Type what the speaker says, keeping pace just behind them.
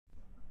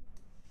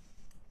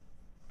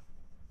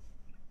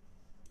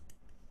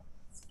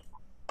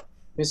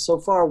So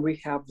far, we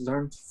have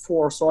learned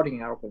four sorting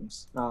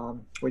algorithms,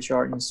 which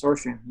are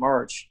insertion,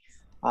 merge,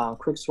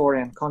 quick sort,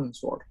 and counting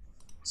sort.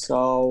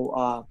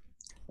 So,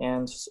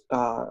 and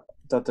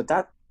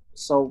that.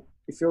 So,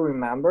 if you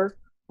remember,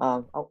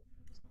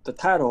 the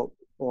title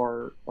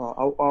or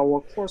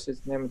our course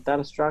is named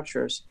Data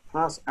Structures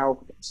plus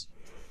Algorithms.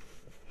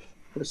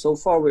 But so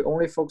far, we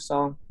only focus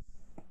on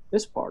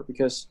this part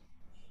because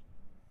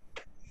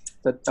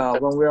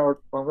when we are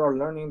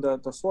learning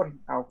the sorting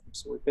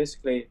algorithms, we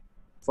basically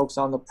focus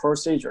on the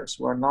procedures.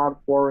 We're not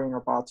worrying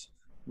about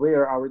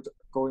where are we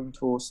going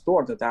to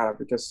store the data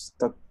because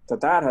the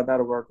data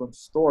that we're going to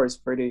store is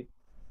pretty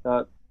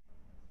the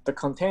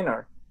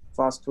container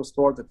for us to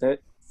store the data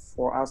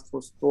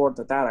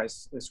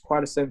is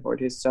quite simple.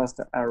 It is just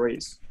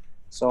arrays.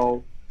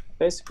 So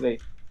basically,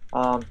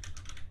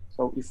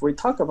 so if we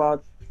talk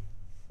about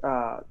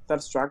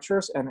data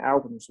structures and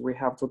algorithms, we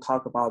have to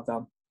talk about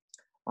them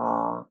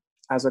uh,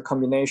 as a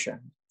combination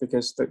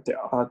because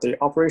the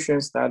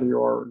operations that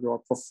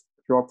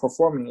you're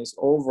performing is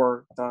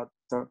over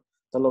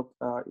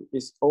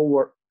is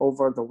over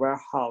the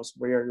warehouse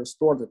where you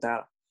store the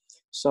data.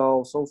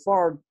 So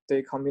far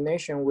the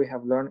combination we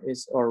have learned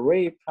is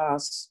array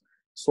plus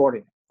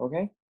sorting.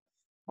 Okay,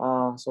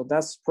 so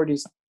that's pretty.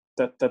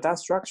 The data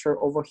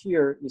structure over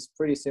here is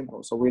pretty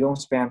simple, so we don't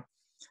spend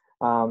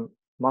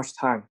much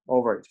time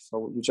over it.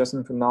 So you just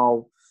need to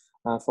know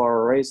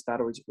for arrays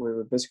that we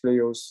will basically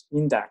use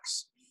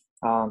index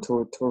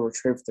to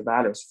retrieve the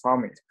values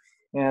from it.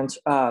 And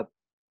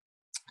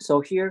so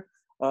here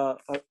a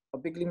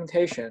big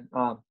limitation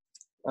about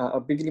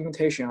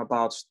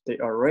the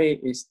array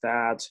is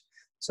that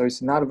so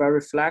it's not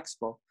very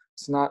flexible.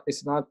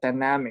 It's not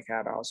dynamic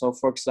at all. So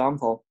for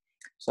example,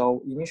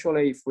 so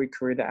initially if we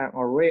create an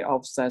array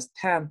of size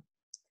 10,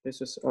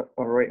 this is an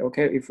array.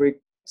 Okay, if we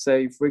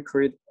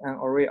create an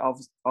array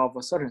of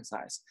a certain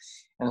size,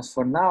 and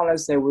for now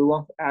let's say we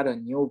want to add a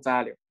new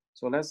value.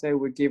 So let's say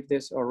we give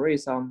this array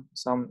some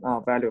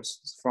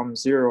values from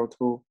 0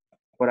 to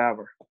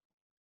whatever.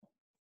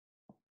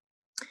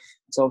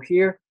 So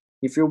here,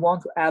 if you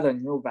want to add a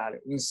new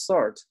value,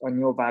 insert a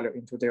new value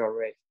into the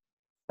array.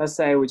 Let's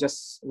say we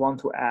just want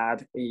to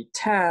add a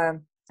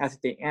 10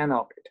 at the end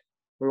of it.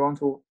 We want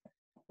to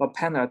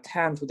append a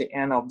 10 to the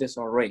end of this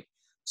array.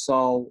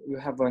 So you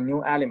have a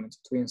new element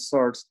to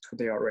insert to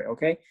the array,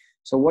 okay?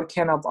 So what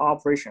kind of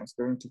operations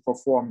do you need to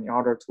perform in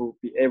order to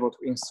be able to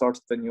insert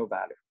the new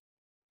value?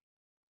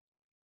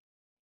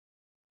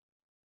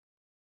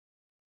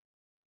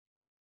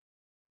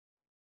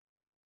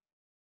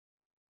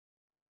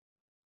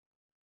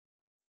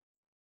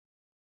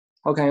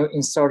 How can you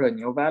insert a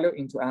new value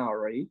into an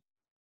array?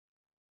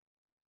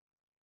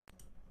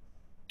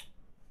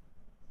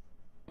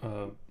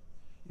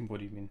 What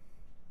do you mean?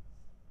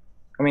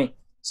 I mean,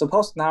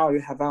 suppose now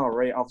you have an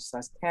array of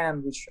size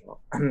 10, which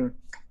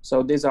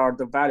so these are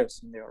the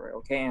values in the array,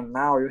 okay? And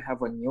now you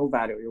have a new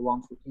value. You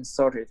want to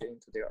insert it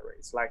into the array.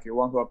 It's like you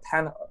want to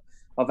append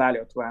a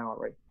value to an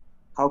array.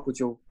 How could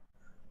you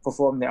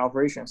perform the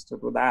operations to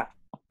do that?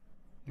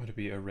 Would it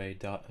be array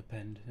dot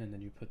append and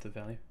then you put the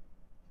value?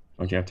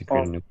 Don't you have to create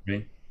Or a new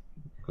array?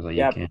 Because like, you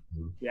yeah, can't.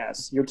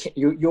 yes,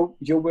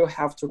 you will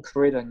have to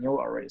create a new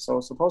array.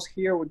 So suppose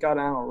here we got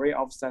an array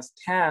of size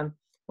 10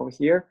 over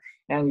here,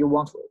 and you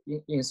want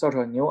to insert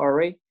a new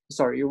array.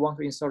 Sorry, you want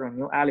to insert a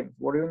new element.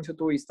 What you need to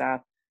do is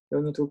that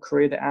you need to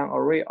create an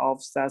array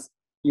of size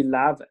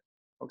 11.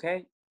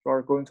 Okay, you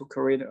are going to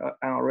create an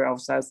array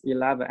of size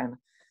 11 and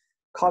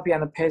copy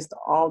and paste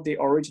all the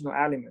original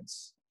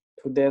elements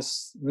to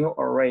this new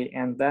array,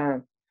 and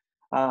then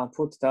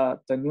put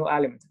the new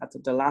element at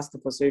the last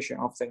position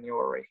of the new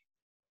array.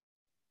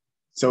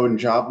 So in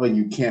Java,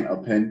 you can't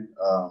append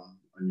a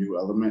new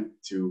element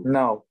to.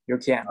 No, you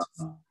can't.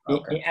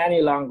 Okay. In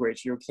any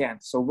language, you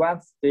can't. So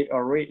once the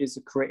array is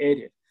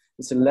created,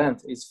 its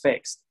length is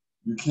fixed.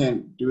 You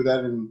can't do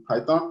that in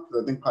Python?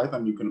 Because I think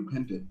Python you can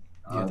append it.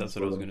 Yeah, that's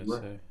what I was going to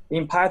say.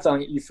 In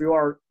Python, if you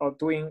are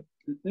doing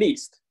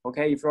list,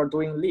 okay, if you are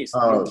doing list,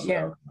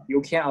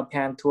 you can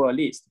append to a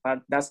list,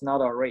 but that's not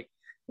array.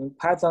 In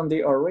Python,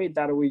 the array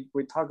that we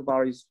talk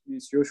about is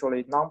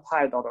usually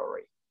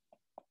numpy.array.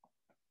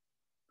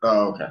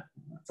 Oh, okay.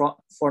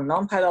 For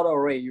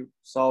numpy.array,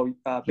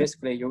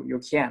 basically you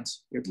can't.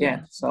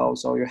 Yeah.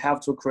 So you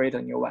have to create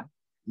a new one.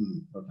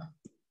 Okay.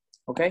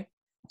 Okay.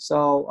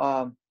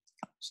 So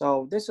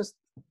this is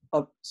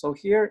so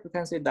here you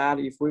can see that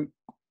if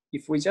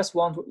we just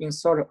want to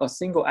insert a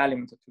single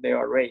element to the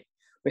array,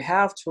 we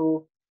have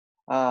to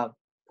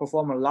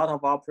perform a lot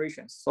of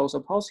operations. So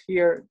suppose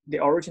here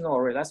the original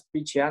array, let's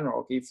be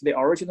general. If the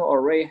original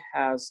array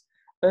has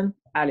n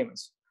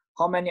elements,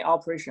 how many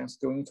operations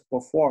do you need to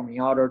perform in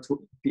order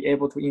to be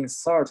able to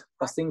insert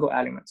a single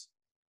element?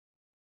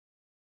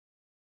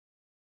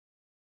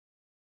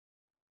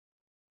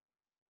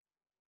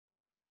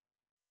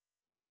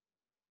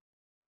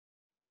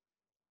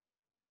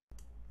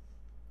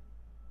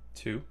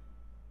 Two.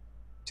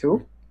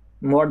 Two?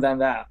 More than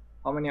that.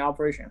 How many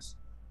operations?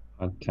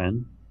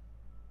 10.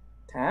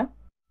 10?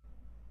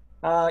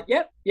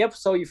 Yep.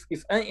 So if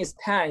n is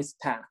 10, it's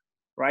 10.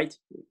 right?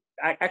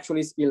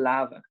 Actually, it's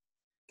 11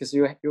 because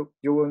you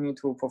will need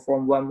to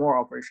perform one more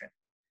operation,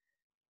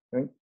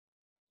 right?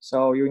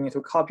 So you need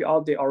to copy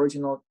all the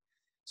original.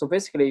 So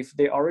basically, if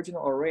the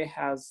original array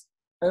has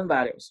n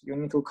values, you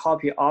need to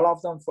copy all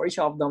of them. For each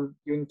of them,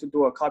 you need to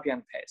do a copy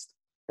and paste.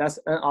 That's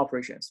n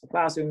operations.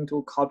 Plus, you need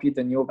to copy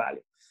the new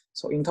value.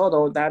 So in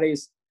total, that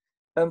is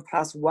n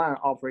plus 1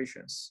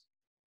 operations.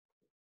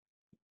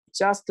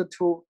 Just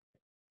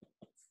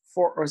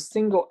for a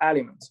single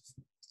element,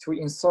 to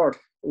insert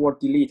or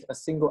delete a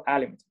single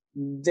element.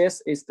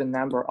 This is the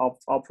number of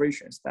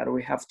operations that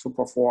we have to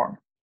perform.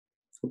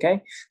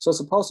 Okay, so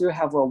suppose you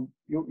have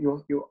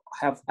you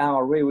have an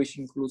array which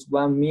includes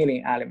 1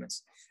 million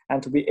elements,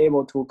 and to be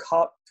able to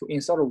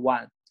insert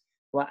one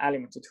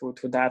element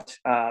to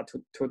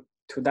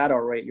that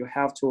array, you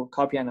have to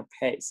copy and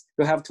paste.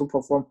 You have to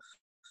perform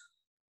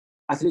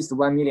at least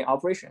 1 million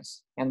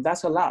operations, and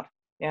that's a lot.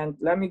 And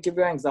let me give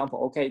you an example.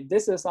 Okay,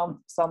 this is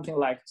something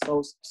like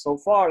so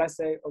far. Let's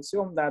say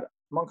assume that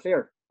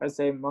Montclair. Let's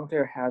say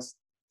Montclair has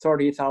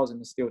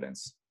 30,000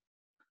 students,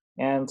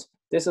 and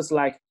this is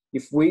like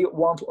if we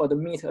want to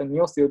admit a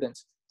new student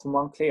to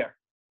Montclair,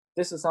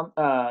 this is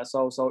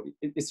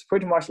it's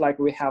pretty much like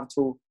we have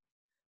to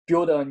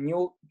build a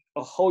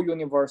whole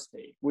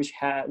university which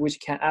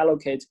can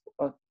allocate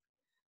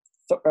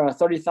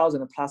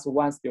 30,000 plus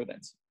 1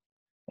 student,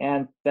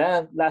 and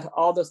then let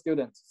all the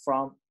students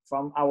from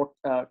our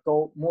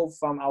move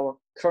from our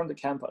current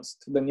campus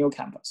to the new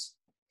campus,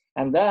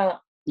 and then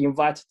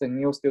invite the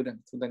new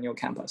student to the new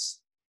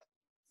campus.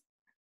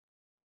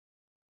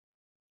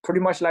 Pretty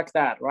much like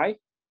that, right?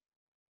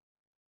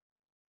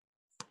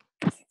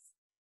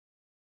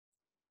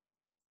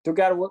 To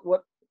get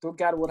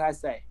what I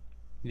say.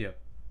 Yeah.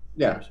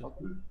 Yeah.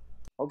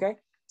 Okay.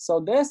 So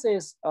this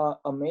is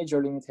a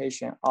major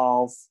limitation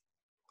of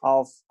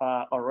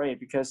array,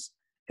 because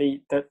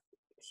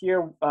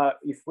here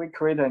if we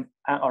create an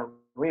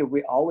array,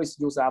 we always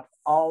use up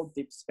all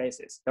deep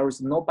spaces. There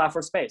is no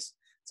buffer space.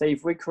 So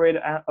if we create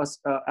an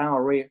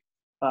array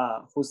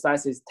whose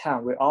size is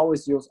 10, we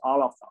always use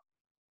all of them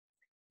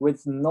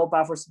with no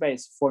buffer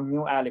space for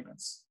new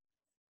elements.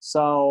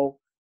 So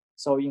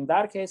in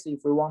that case,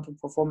 if we want to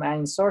perform an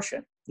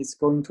insertion, it's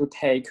going to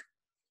take,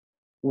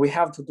 we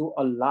have to do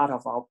a lot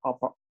of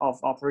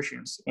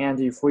operations. And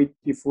if we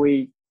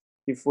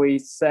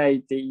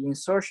say the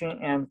insertion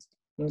and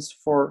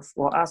for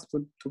us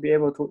to be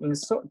able to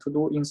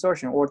do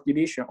insertion or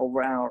deletion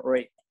over an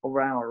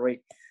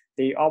array,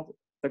 the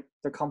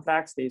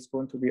complexity is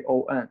going to be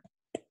O(n).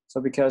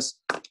 So because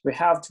we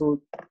have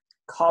to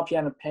copy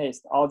and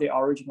paste all the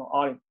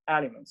original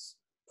elements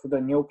to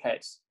the new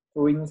place,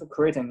 we need to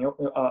create a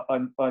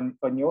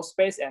new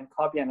space and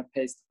copy and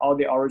paste all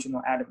the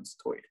original elements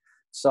to it.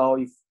 So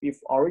if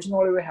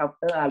originally we have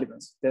n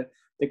elements,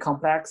 the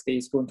complexity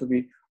is going to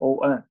be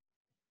O(n),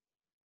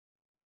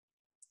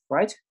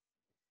 right?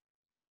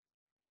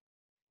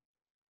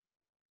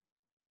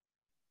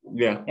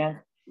 Yeah. And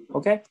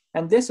okay,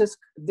 and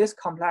this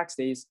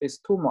complexity is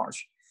too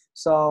much.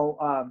 So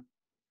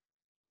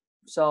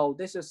so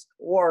this is,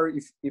 or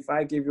if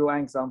I give you an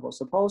example,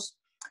 suppose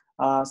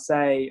let's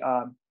say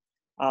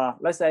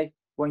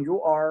when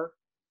you are,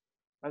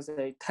 let's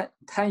say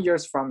 10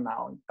 years from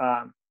now,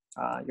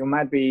 you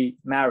might be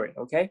married,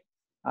 okay,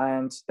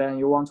 and then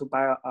you want to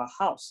buy a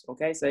house,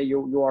 okay. Say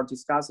you are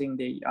discussing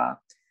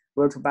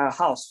where to buy a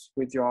house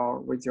with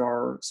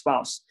your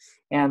spouse,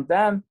 and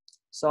then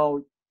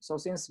so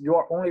since you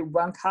are only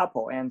one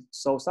couple, and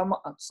so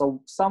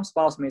some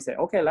spouse may say,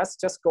 okay, let's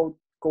just go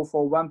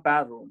for one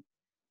bedroom,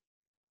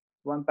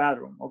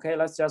 okay,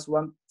 let's just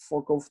go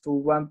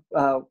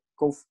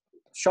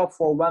shop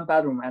for one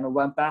bedroom and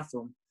one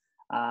bathroom,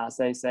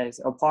 say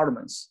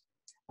apartments.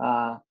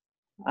 But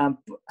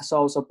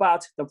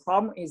the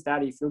problem is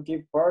that if you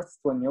give birth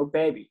to a new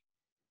baby,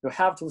 you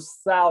have to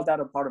sell that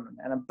apartment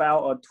and buy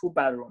a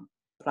 2-bedroom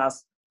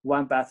plus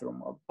 1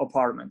 bathroom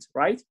apartment,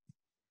 right?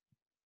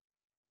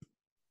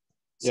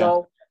 Yeah.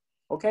 So,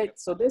 okay,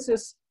 so this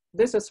is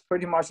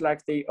pretty much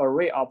like the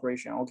array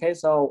operation. Okay,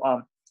 so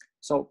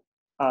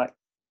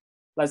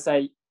let's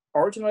say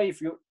originally,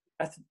 if you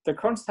at the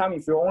current time,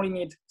 if you only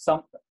need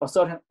a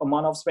certain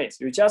amount of space,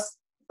 you just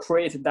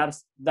create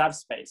that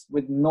space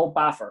with no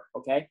buffer.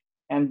 Okay,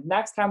 and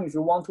next time, if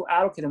you want to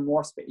allocate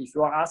more space, if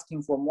you are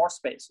asking for more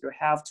space, you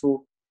have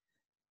to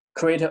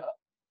create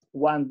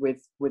one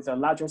with a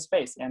larger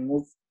space and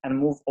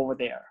move over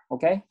there.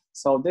 Okay,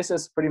 so this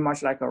is pretty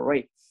much like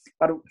array,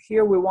 but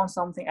here we want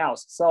something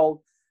else.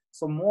 So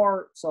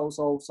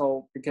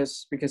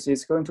because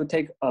it's going to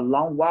take a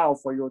long while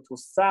for you to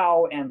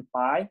sell and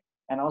buy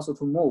and also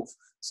to move.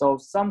 So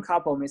some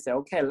couple may say,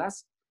 okay,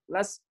 let's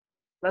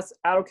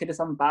allocate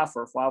some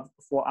buffer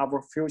for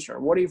our future.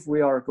 What if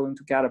we are going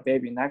to get a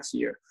baby next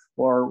year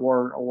or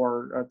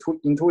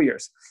in 2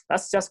 years?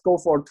 Let's just go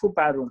for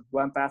 2-bedroom,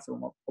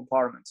 1-bathroom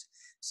apartment,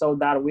 so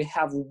that we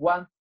have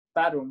 1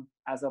 bedroom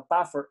as the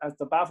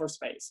buffer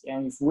space.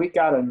 And if we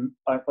got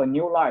a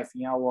new life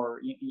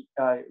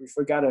if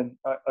we got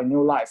a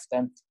new life,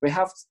 then we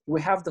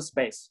have the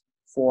space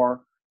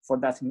for for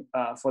that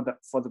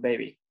for the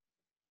baby.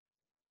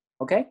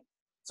 Okay,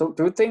 so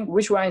do you think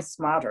which one is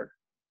smarter?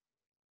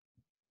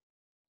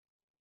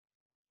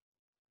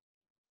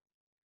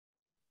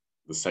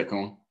 The second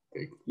one.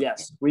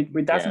 Yes, we Yeah,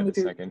 the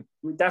definitely second.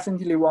 we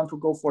definitely want to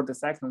go for the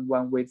second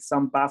one with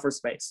some buffer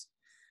space,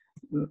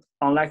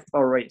 unlike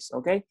arrays.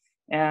 Okay,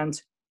 and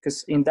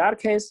because in that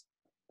case,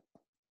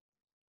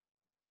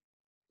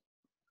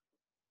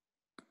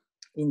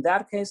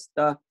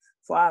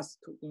 for us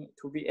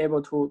to be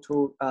able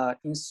to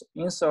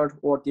insert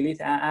or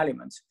delete an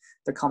element,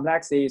 the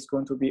complexity is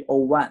going to be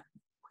O1.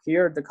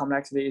 Here the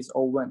complexity is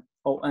O1.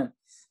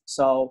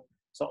 So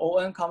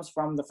On comes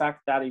from the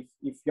fact that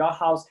if your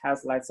house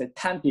has, let's say,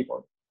 10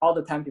 people, all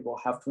the 10 people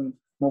have to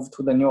move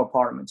to the new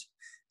apartment.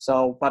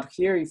 So, but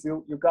here, if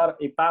you got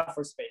a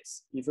buffer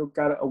space, if you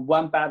got a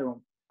 1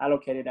 bedroom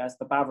allocated as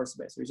the buffer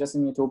space, you just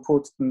need to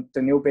put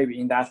the new baby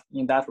in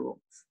that room.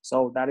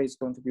 So that is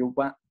going to be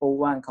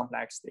O1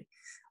 complexity.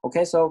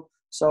 Okay, so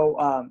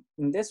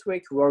in this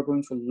week, we're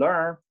going to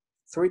learn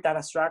 3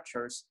 data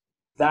structures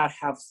that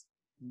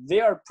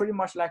they are pretty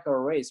much like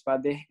arrays,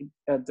 but the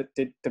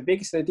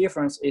biggest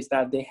difference is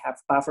that they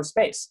have buffer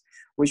space,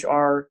 which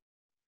are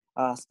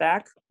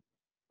stack,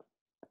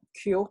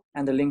 queue,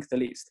 and the linked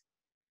list.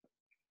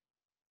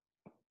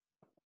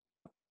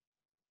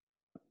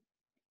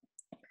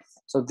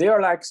 So they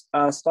are like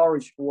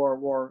storage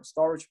or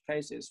storage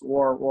places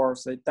or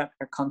say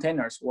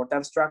containers or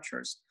data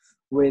structures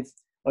with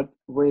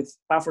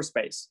buffer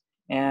space.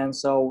 And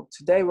so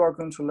today we're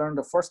going to learn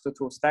the first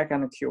 2, stack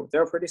and queue.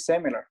 They're pretty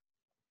similar.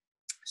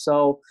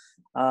 So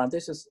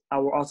this is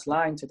our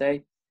outline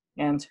today.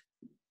 And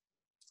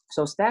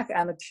so stack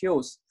and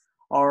queues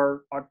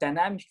are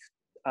dynamic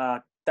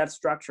data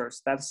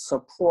structures that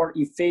support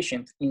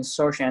efficient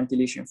insertion and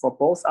deletion. For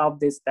both of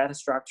these data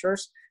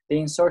structures, the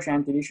insertion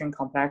and deletion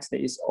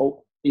complexity is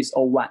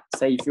O1.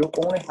 Say if you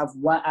only have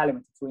 1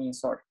 element to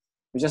insert,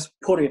 you just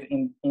put it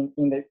in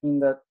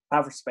the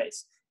buffer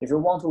space. If you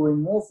want to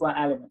remove 1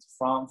 element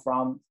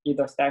from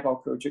either stack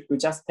or queue, you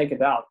just take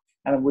it out,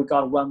 and we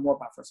got 1 more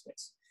buffer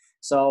space.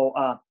 So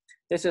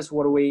this is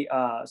what we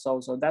so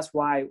that's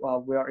why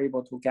we are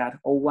able to get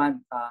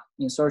O1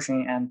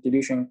 insertion and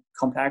deletion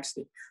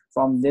complexity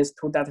from these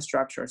 2 data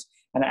structures.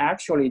 And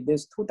actually,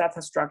 these 2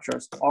 data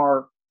structures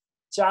are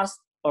just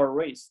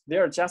arrays. They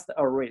are just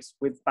arrays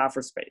with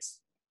buffer space.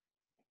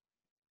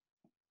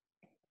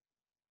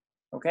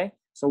 Okay,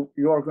 so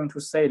you are going to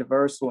say it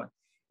very soon.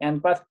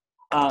 And but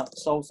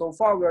so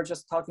far we're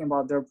just talking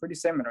about they're pretty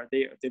similar.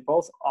 They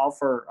both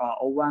offer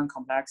O1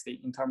 complexity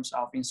in terms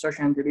of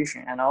insertion and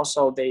deletion, and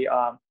also they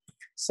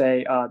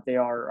say they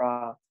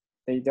are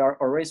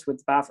arrays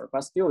with buffer.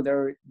 But still,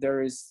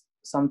 there is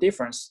some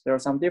difference. There are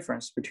some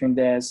difference between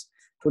these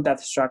 2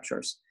 data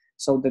structures.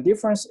 So the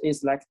difference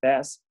is like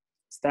this.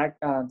 Stack.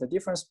 The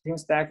difference between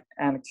stack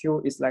and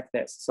queue is like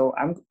this. So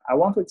I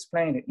want to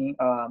explain it in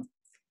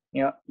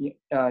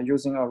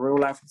using a real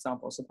life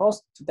example.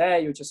 Suppose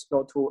today you just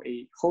go to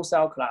a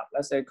wholesale club,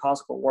 let's say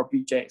Costco or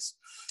BJ's,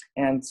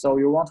 and so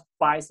you want to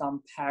buy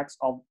some packs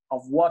of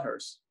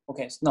waters.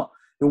 Okay, so no,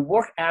 you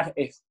work at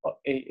a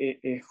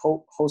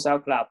wholesale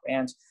club,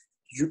 and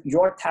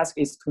your task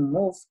is to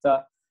move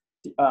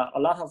a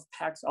lot of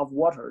packs of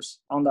waters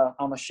on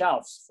the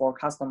shelves for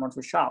customer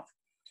to shop.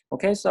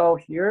 Okay, so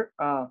here,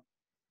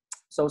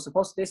 so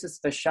suppose this is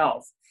the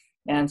shelf,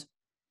 and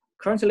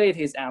currently it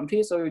is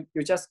empty, so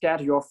you just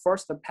get your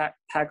first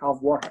pack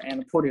of water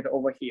and put it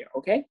over here,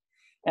 okay?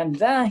 And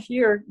then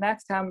here,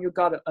 next time you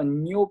got a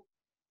new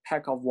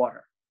pack of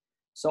water.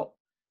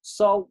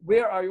 So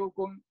where are you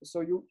going?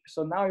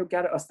 So now you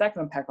get a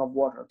second pack of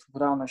water to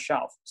put on the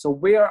shelf. So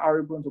where are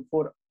you going to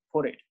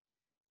put it?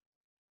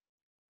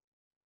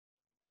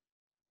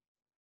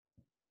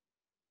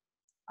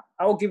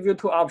 I will give you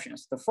 2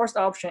 options. The first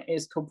option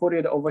is to put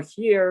it over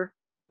here,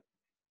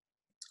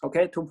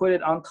 okay, to put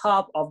it on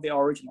top of the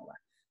original one.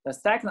 The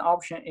second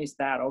option is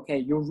that, okay,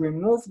 you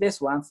remove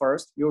this one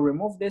first,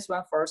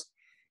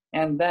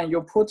 and then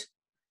you put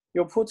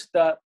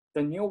the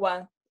new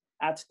one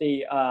at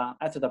the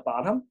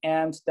bottom,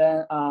 and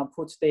then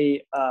put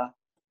the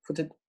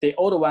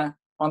old one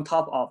on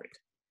top of it.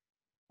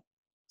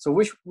 So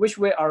which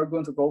way are you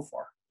going to go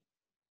for?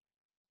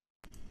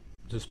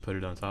 Just put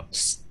it on top.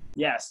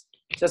 Yes,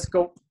 just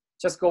go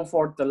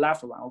for the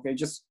left one. Okay,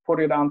 just put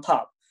it on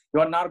top. You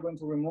are not going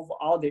to remove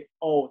all the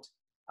old,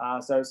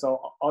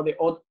 so all the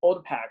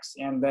old packs,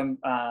 and then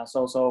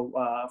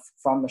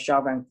from the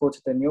shelf and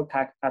put the new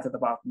pack at the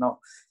bottom. No,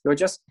 you're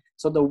just,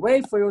 so the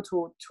way for you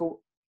to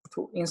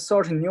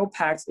insert new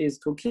packs is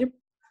to keep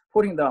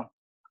putting them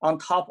on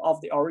top of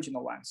the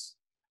original ones,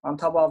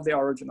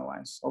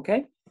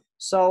 okay?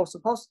 So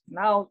suppose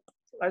now,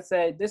 let's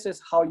say this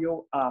is how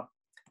you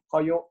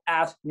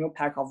add new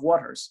pack of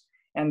waters,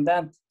 and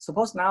then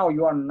suppose now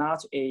you are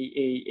not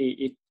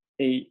a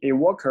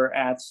worker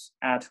at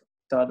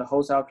the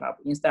wholesale club.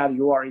 Instead,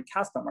 you are a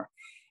customer,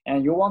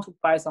 and you want to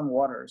buy some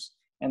waters.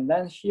 And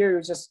then here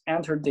you just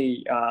enter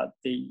the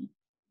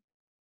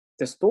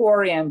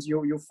store, and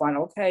you find,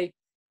 okay,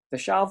 the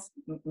shelf,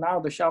 now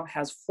the shelf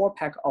has 4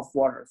 packs of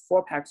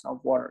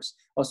waters.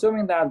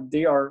 Assuming that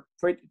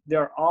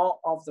they're all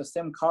of the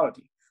same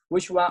quality,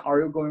 which one are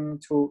you going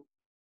to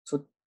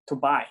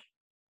buy?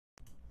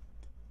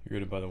 You're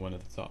gonna buy the one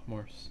at the top,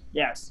 Morris.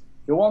 Yes,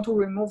 you want to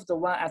remove the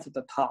one at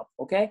the top,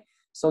 okay?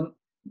 So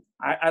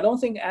I don't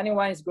think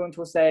anyone is going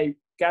to say,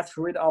 get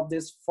rid of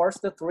this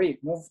first 3,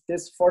 move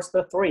this first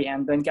 3,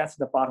 and then get to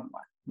the bottom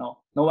one.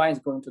 No one is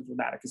going to do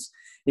that because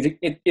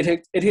it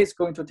is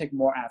going to take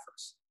more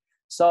efforts.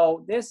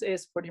 So this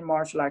is pretty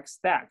much like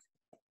Stack.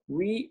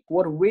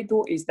 What we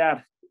do is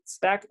that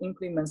Stack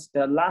implements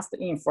the last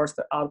in, first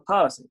out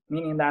policy,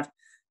 meaning that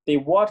the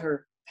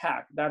water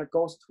pack that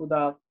goes to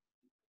the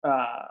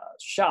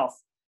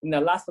shelf in the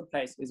last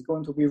place is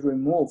going to be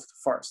removed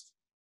first.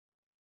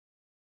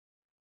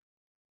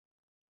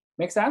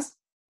 Make sense?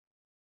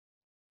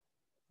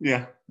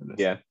 Yeah.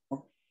 Yeah.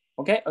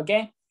 Okay,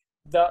 again,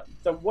 the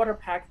water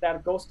pack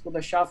that goes to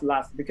the shelf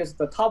last, because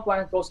the top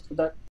one goes to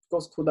the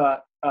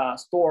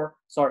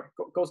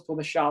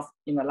shelf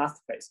in the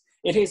last place.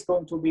 It is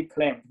going to be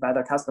claimed by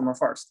the customer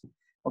first.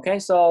 Okay,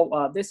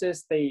 so this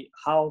is the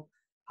how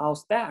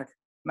Stack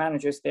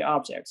manages the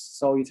objects.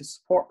 So it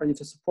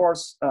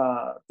supports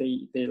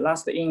the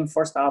last in,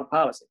 first out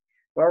policy.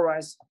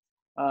 Whereas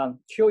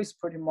queue is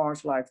pretty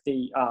much like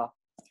the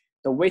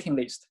waiting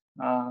list.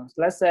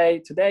 Let's say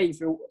today, if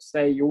you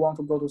say you want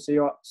to go to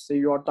see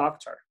your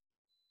doctor,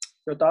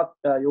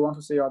 you want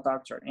to see your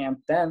doctor, and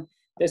then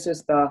this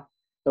is the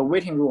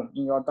waiting room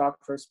in your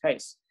doctor's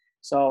place.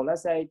 So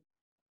let's say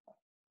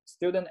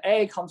student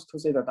A comes to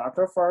see the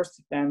doctor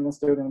first, then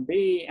student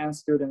B and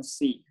student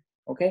C.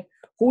 Okay,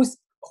 who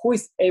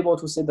is able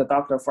to see the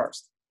doctor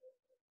first?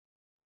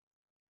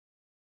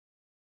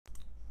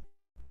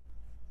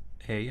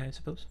 A, I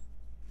suppose.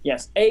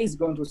 Yes, A is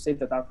going to see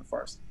the doctor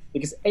first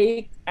because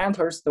A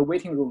enters the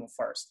waiting room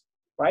first,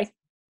 right?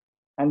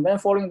 And then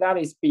following that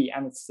is B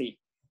and C.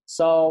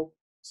 So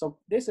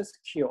this is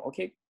Q,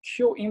 okay?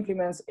 Q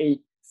implements a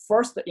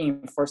first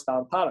in, first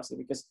out policy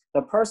because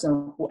the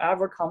person,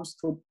 whoever comes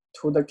to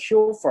the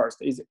queue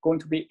first, is going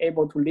to be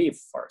able to leave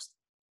first,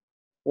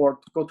 or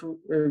to go to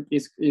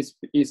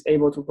is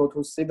able to go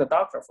to see the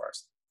doctor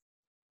first.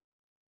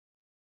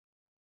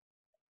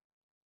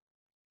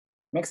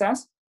 Make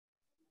sense?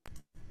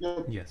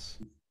 Yes.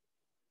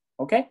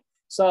 Okay.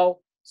 So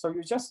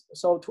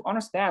to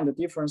understand the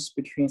difference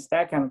between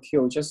Stack and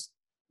queue, just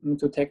need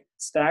to take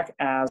Stack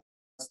as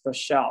the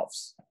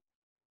shelves.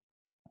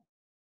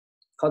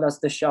 How does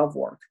the shelf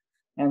work?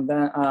 And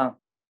then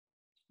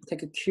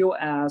take a queue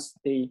as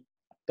the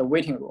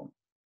waiting room.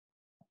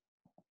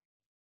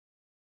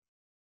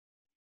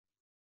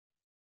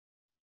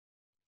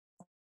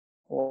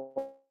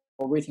 Or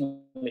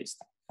waiting list.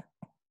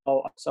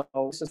 So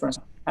this is for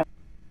instance.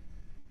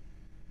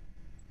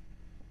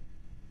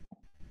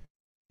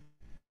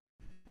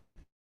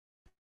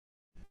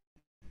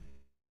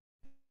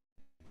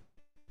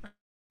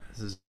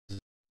 This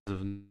is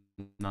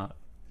not.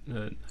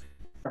 Then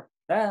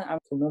I'm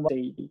to move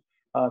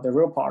on the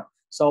real part.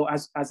 So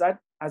as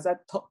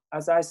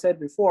I said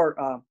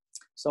before,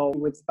 so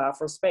with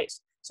buffer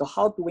space. So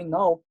how do we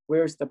know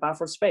where is the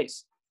buffer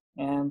space?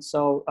 And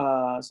so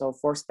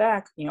for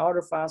Stack, in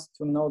order for us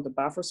to know the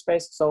buffer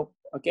space, so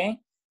again,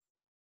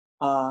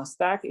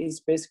 Stack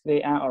is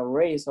basically an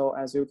array. So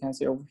as you can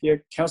see over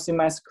here, can you see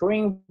my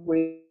screen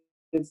with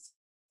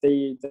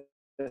the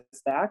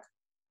Stack?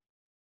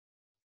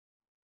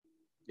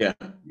 Yeah.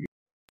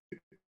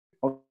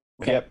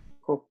 Okay. Yep.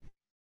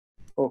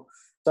 Cool.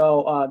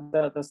 So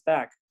the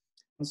Stack.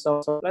 And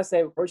so let's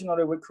say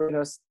originally we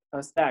created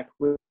a Stack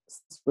with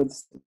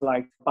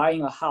like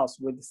buying a house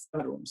with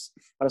 7 rooms,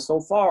 but so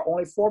far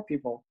only 4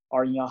 people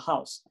are in your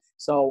house.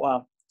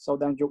 So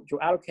then you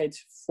allocate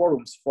 4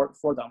 rooms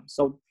for them.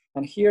 So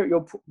and here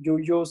you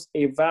use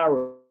a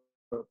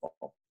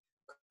variable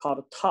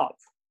called top,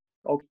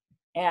 okay,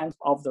 end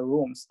of the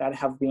rooms that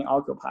have been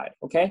occupied.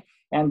 Okay,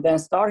 and then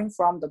starting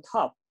from the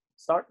top,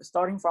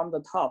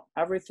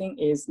 everything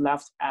is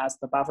left as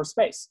the buffer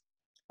space.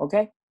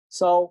 Okay,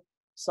 so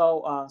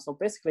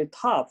basically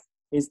top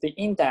is the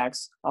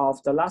index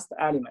of the last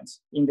element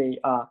in the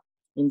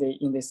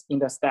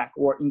stack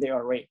or in the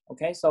array.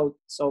 Okay, so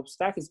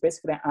stack is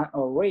basically an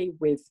array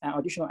with an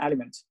additional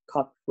element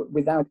called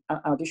with an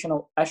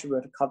additional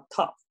attribute called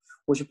top,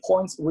 which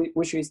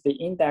is the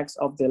index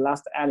of the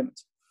last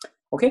element.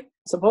 Okay,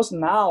 suppose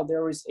now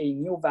there is a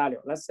new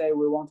value. Let's say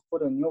we want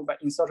to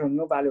insert a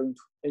new value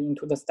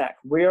into the stack.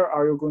 Where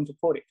are you going to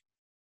put it?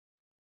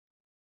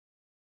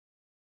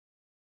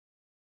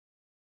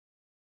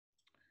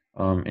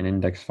 In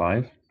index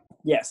 5.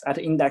 Yes, at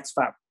index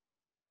 5.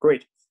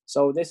 Great.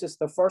 So this is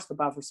the first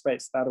buffer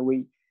space that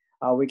we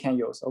can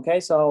use.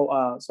 Okay,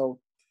 so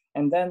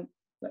and then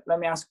let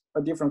me ask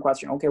a different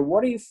question. Okay,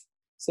 what if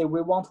say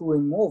we want to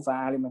remove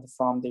an element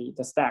from the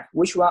stack?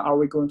 Which one are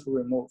we going to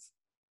remove?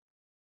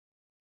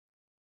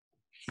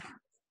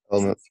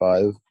 Element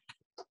 5.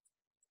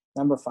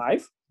 Number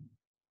 5?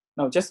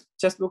 No, just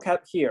look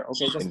at here.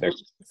 Okay,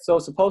 so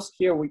suppose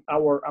here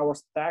our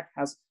stack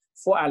has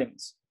 4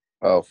 elements.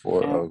 Oh,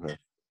 4. And, okay.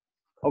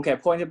 Okay,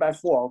 pointed by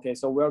 4. Okay,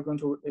 so we're going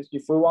to,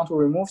 if we want to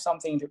remove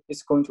something,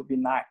 it's going to be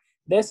 9.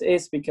 This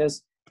is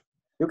because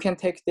you can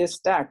take this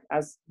stack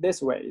as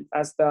this way,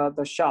 as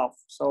the shelf.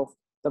 So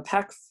the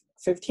pack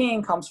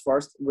 15 comes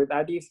first, with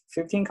ID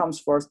 15 comes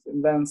first,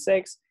 and then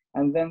 6,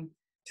 and then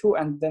 2,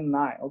 and then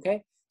 9,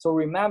 okay? So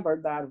remember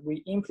that we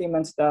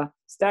implement the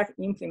stack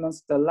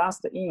implements the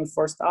last in,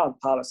 first out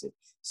policy.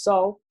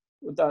 So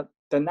the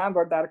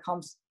number that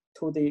comes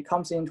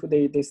into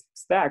the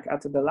stack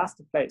at the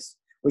last place,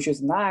 which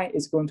is 9,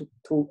 is going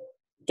to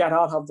get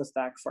out of the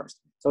stack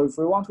first. So if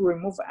we want to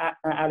remove an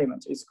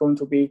element, it's going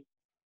to be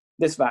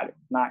this value,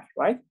 9,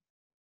 right?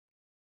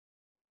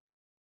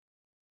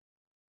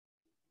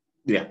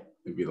 Yeah,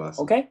 it'd be less.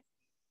 Okay.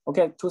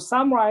 Okay, to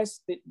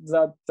summarize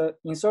the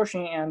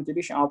insertion and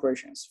deletion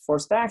operations, for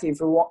stack,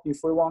 if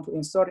we want to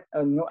insert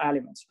a new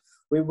element,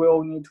 we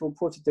will need to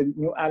put the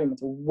new element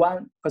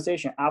 1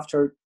 position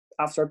after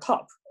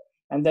top,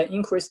 and then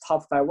increase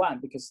top by 1,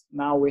 because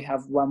now we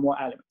have 1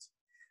 more element.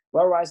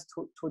 Whereas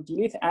to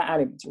delete an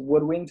element,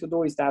 what we need to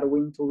do is that we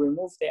need to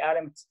remove the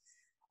element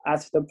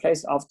at the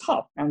place of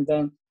top, and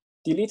then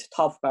delete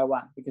top by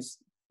 1, because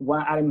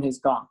 1 element is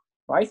gone,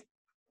 right?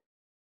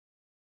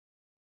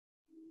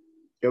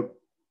 Yep.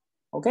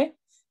 Okay,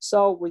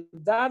 so with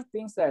that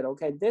being said,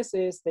 okay, this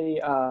is these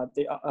are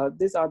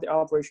the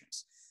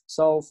operations.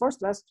 So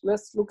first,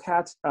 let's look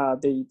at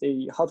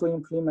the how to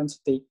implement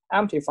the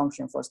empty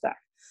function for stack.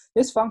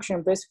 This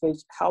function basically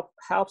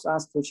helps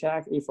us to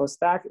check if a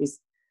stack is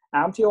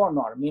empty or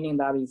not, meaning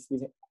that if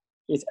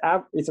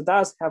it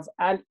does have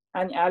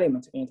any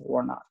element in it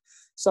or not.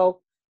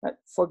 So,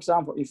 for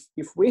example,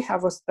 if we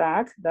have a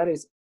stack that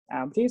is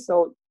empty,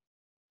 so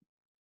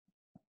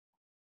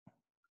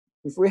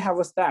if we have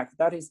a stack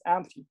that is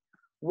empty,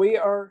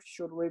 where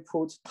should we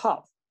put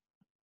top?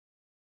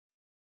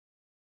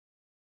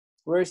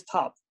 Where is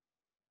top?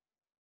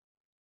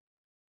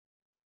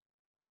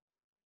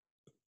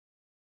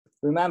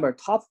 Remember,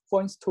 top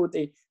points to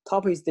the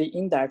top is the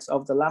index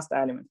of the last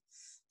element.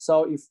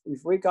 So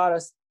if we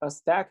got a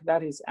stack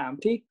that is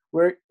empty,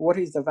 what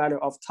is the value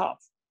of top?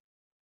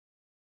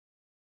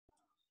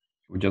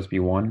 It would just be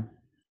 1.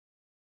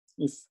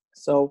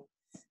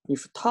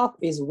 If top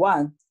is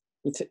 1,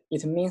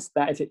 it means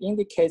that it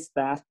indicates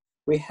that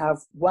we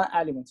have 1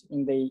 element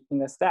in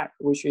the stack,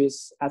 which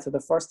is at the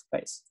first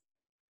place,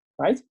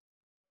 right?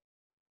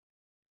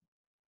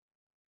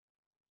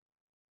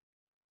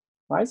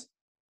 Right?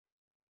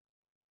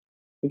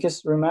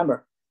 Because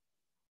remember,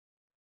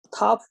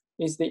 top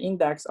is the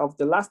index of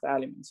the last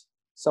element.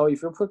 So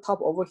if you put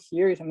top over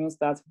here, it means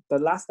that the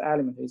last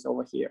element is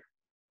over here.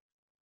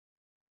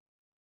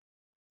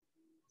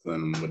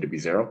 Then would it be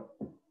 0?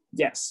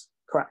 Yes,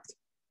 correct.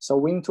 So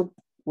we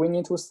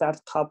need to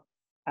set top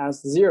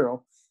as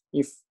 0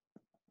 if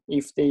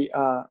the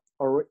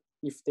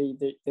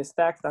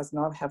stack does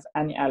not have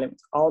any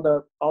element. All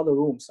the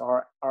rooms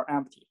are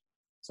empty.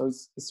 So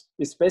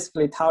it's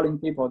basically telling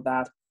people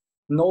that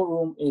no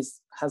room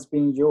has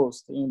been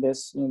used in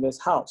this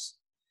house.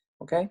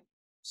 Okay,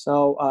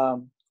 so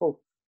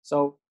cool.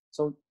 So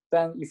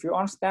then if you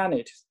understand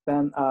it,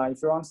 then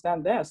if you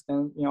understand this,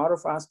 then in order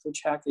for us to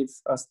check if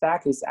a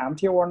stack is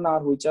empty or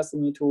not, we just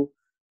need to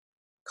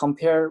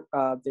compare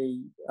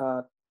the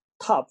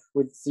top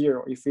with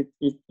 0. If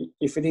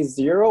it is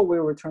 0, we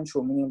return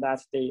true, meaning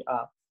that the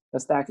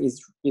stack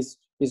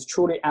is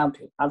truly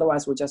empty.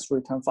 Otherwise, we just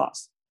return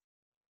false.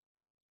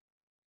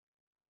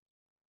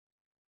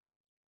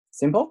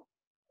 Simple?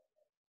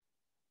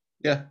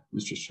 Yeah,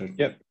 Mr. Straightforward.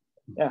 Yep.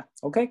 Yeah,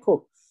 okay,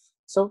 cool.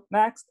 So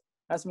next,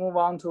 let's move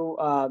on to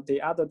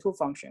the other 2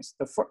 functions.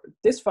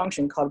 This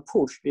function called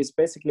push is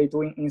basically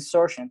doing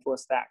insertion to a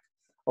stack,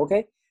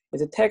 okay?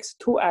 It takes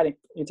 2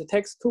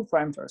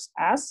 parameters.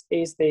 S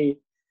is the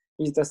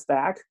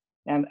stack,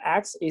 and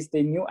X is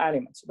the new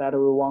element that we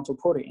want to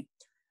put in.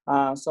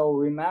 So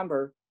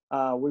remember,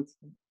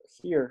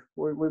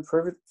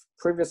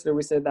 previously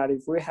we said that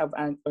if we have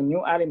a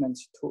new element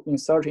to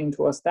insert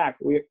into a stack,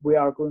 we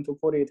are going to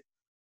put it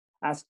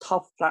at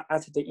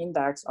the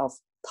index of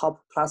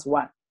top plus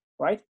 1,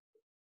 right?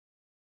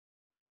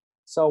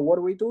 So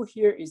what we do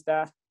here is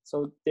that,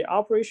 so the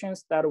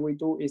operations that we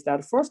do is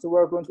that first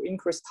we're going to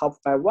increase top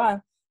by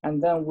 1,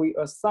 and then we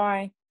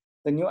assign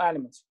the new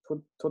element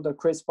to the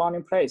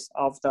corresponding place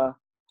of the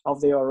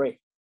array.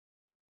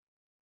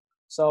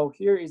 So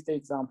here is the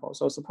example.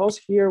 So suppose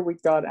here we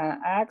got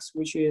an X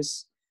which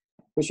is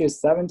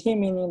 17,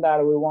 meaning that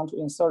we want to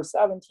insert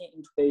 17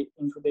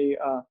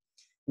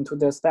 into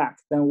the stack.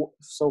 Then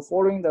so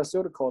following the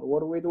pseudocode,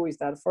 what we do is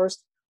that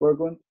first we're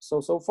going,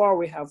 so far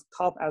we have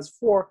top as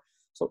 4.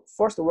 So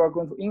first we're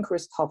going to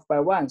increase top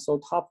by 1. So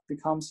top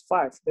becomes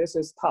 5. This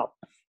is top.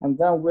 And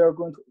then we're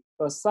going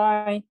to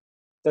assign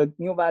the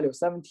new value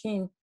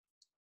 17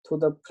 to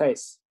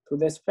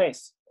this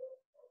place.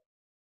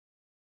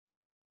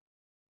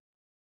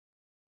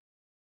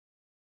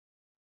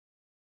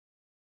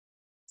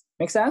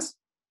 Make sense?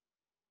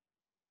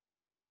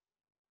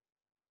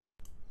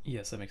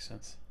 Yes, that makes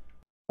sense.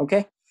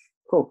 Okay,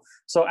 cool.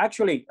 So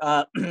actually,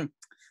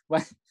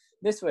 when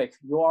this week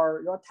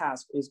your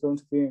task is going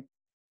to be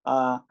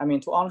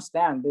to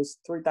understand these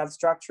 3 data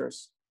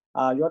structures,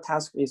 your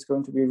task is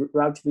going to be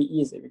relatively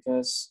easy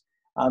because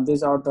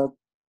these are the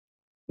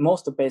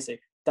most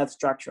basic data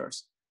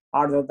structures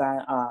other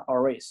than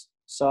arrays.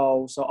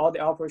 So all the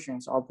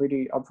operations are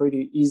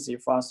pretty easy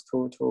for us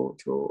to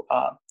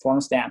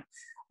understand.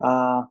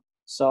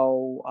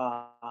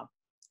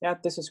 Yeah,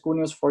 this is good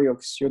news for you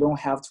because you don't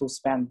have to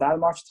spend that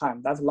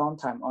long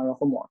time on your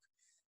homework.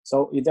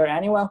 So is there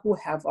anyone who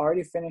have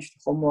already finished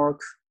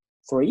homework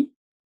 3?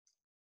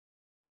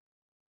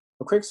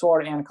 The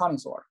quicksort and counting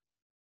sort.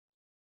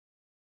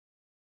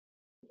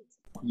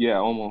 Yeah,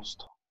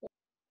 almost.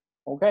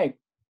 Okay,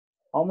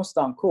 almost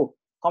done. Cool.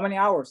 How many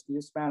hours do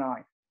you spend on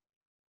it?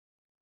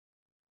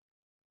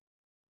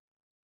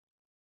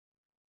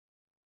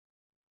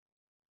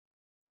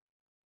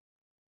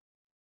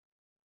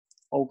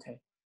 Okay,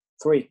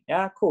 3.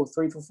 Yeah, cool.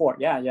 3 to 4.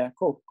 Yeah,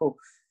 cool.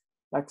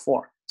 Like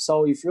 4.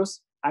 So if you,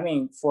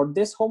 for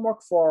this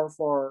homework, for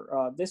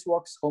this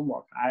work's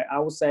homework, I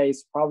would say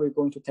it's probably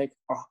going to take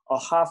a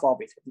half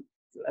of it.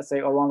 Let's say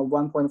around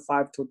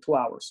 1.5 to 2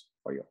 hours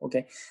for you.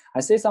 Okay,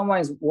 I see someone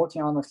is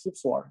working on a heap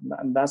sort,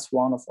 and that's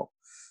wonderful.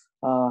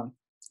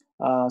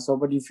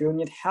 But if you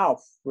need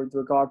help with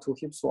regard to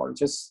heap sort,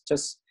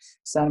 just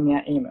send me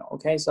an email.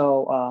 Okay,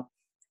 so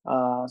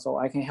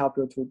I can help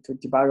you to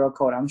debug your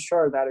code. I'm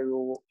sure that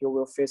you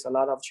will face a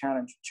lot of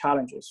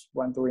challenges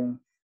when doing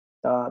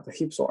the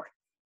heap sort.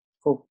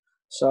 Cool.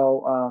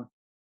 So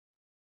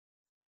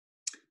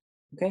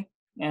okay,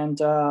 and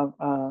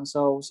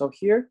so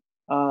here,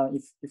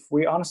 if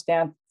we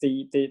understand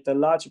the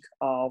logic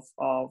of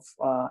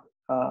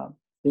the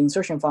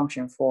insertion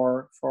function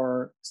for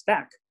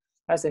stack,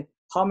 let's say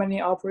how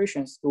many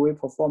operations do we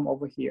perform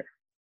over here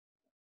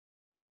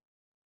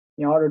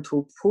in order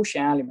to push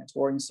an element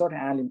or insert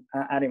an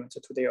element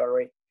to the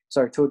array?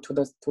 Sorry, to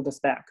the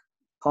stack.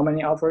 How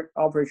many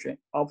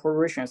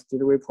operations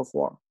did we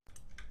perform?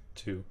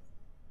 2.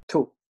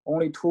 2.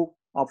 Only 2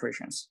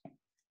 operations.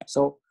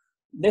 So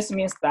this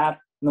means that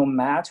no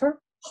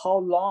matter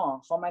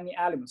how many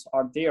elements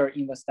are there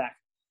in the stack,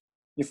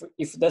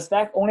 if the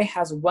stack only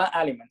has 1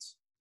 element,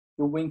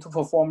 you need to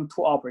perform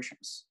 2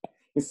 operations.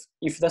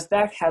 If the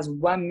stack has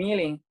 1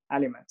 million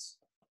elements,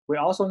 we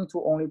also need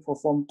to only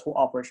perform 2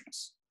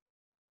 operations,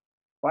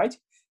 right?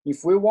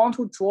 If we want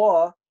to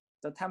draw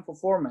the time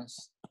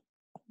performance,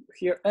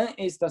 here n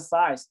is the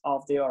size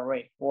of the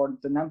array or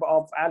the number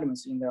of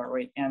elements in the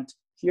array, and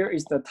here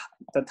is the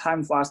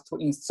time for us to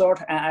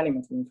insert an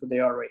element into the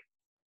array.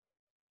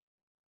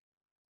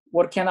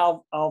 What kind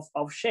of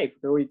shape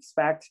do we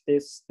expect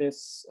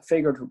this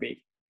figure to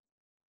be?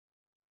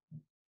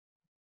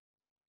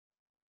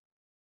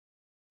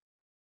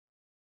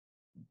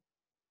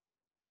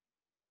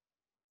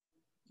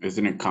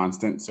 Isn't it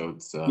constant? So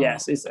it's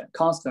yes, it's a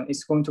constant.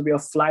 It's going to be a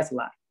flat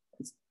line,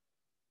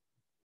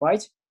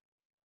 right?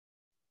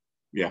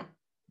 Yeah.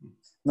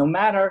 No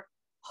matter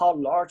how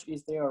large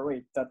is the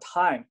array, the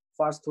time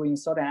for us to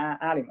insert an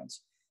element.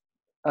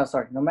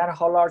 No matter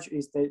how large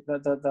is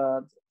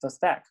the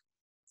stack.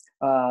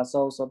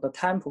 So the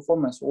time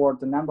performance or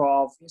the number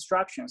of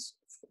instructions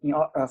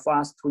for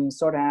us to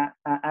insert an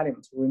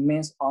element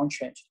remains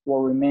unchanged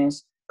or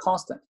remains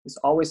constant. It's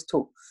always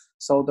 2.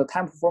 So the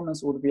time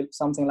performance would be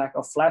something like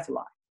a flat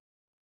line.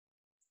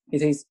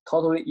 It is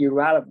totally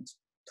irrelevant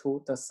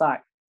to the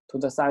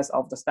size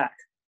of the stack.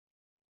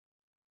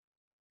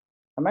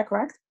 Am I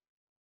correct?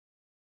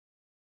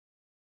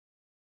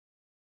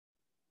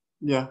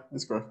 Yeah,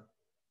 that's correct.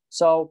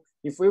 So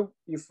if we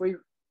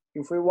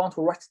want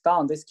to write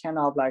down this kind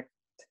of like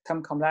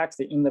time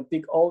complexity in the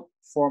big O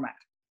format,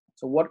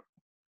 so what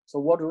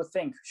do you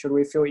think should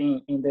we fill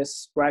in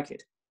this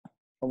bracket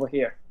over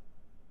here?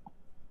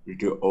 You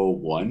do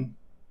O1?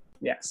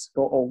 Yes,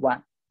 go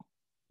O1.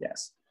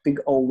 Yes, big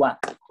O1.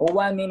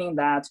 O1 meaning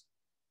that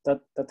the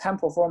time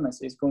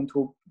performance is going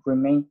to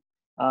remain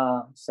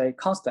say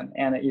constant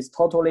and is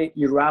totally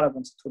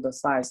irrelevant to the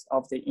size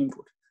of the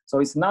input. So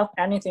it's not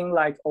anything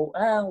like O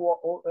n or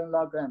O n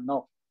log n.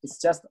 No, it's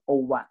just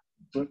O1.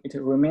 It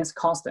remains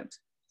constant.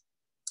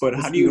 But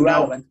how do you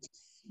know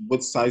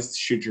what size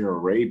should your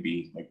array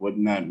be? Like,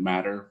 wouldn't that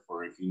matter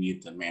for if you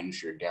need to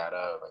manage your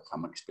data, like how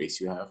much space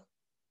you have?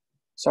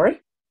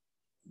 Sorry?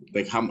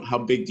 Like how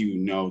big do you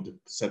know to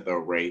set the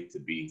array to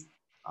be?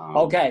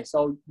 Okay,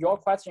 so your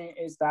question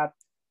is that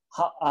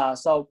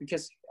so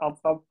because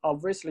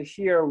obviously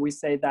here we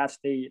say that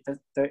the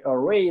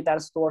array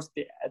that stores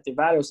the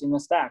values in the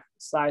stack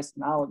size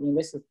now in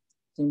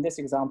this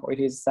example it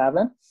is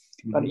 7,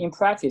 mm-hmm. But in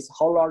practice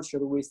how large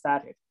should we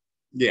set it?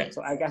 Yeah.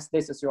 So I guess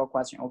this is your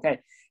question. Okay,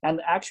 and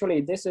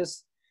actually this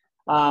is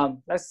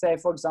let's say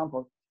for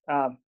example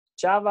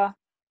Java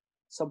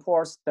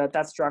supports the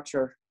data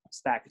structure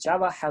stack.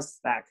 Java has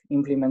stack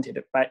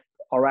implemented by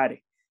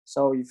already.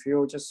 So if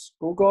you just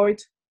Google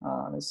it,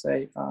 let's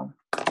say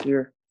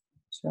here,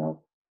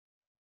 so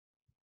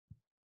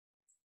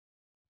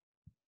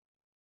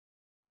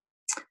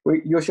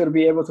you should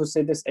be able to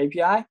see this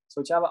API.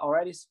 So Java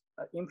already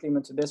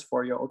implemented this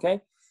for you,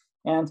 okay?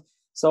 And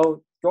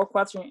so your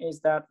question is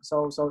that,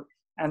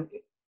 and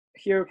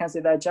here you can see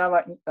that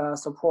Java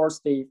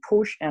supports the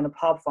push and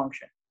pop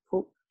function.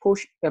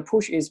 Push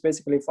is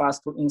basically for us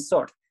to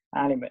insert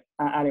an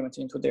element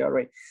into the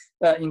array,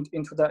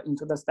 into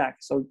the stack.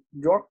 So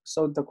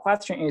the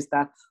question is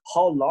that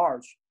how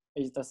large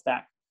is the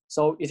stack?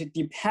 So it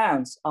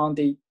depends on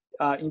the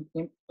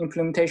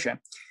implementation.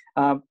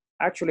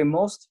 Actually,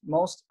 most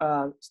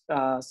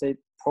say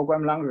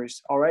program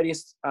languages already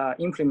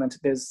implement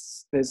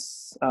this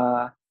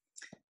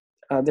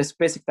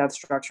basic data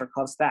structure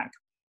called stack,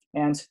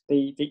 and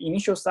the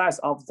initial size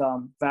of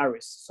them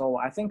varies. So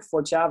I think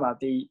for Java,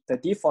 the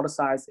default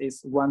size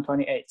is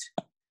 128.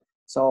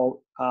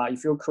 So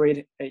if you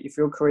create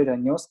a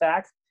new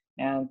stack,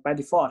 and by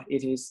default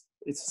its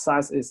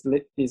size is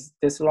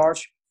this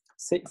large.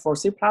 For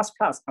C++,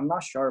 I'm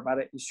not sure, but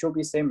it should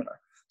be similar.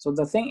 So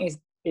the thing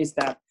is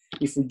that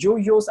if you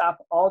use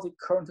up all the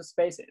current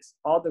spaces,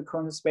 all the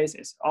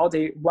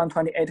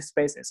 128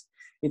 spaces,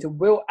 it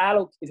will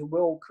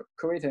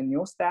create a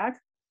new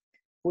stack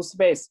whose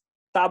space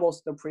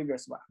doubles the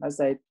previous one. Let's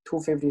say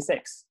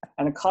 256,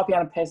 and copy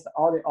and paste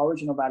all the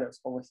original values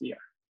over here.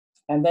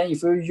 And then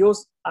if you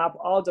use up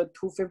all the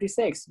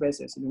 256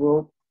 spaces, it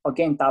will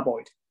again double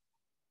it.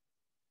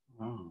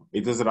 Oh,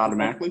 it does it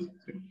automatically?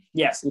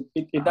 Yes,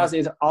 it does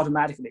it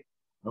automatically.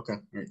 Okay,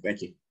 all right,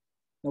 thank you.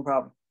 No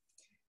problem.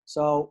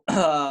 So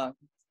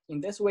in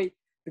this way,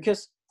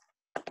 because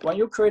when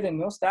you create a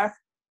new stack,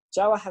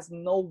 Java has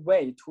no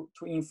way to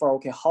infer,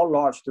 okay, how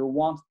large do you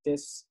want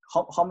this,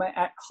 how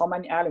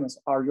many elements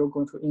are you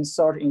going to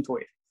insert into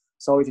it?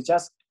 So it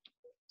just,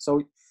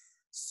 so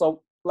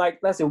like,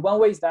 let's say one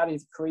way is that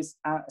it creates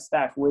a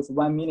stack with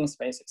 1 million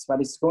spaces,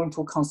 but it's going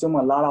to consume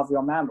a lot of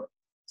your memory.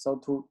 So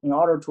in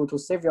order to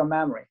save your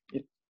memory,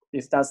 it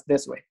does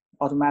this way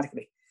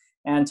automatically.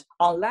 And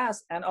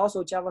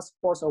also Java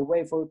supports a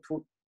way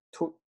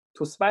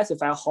to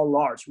specify how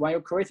large. When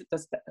you create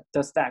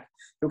the stack,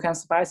 you can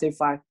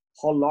specify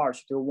how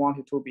large do you want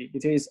it to be.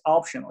 It is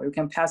optional. You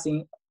can pass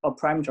in a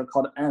parameter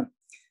called n,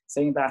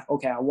 saying that,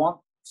 okay, I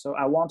want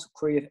to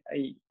create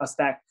a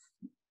stack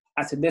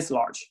at this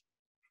large.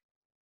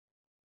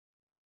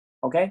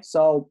 Okay,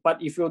 so, but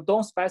if you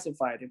don't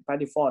specify it, by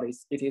default,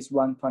 it is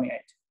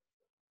 128.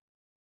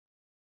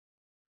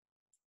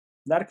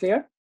 That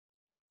clear?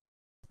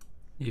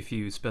 If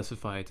you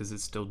specify it, does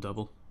it still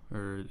double,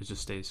 or it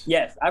just stays?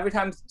 Yes, every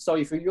time. So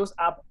if you use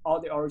up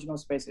all the original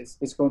spaces,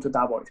 it's going to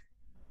double it.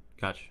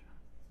 Gotcha.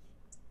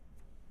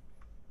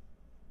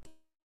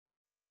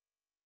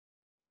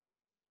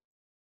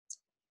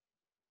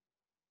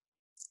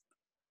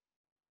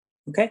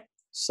 Okay,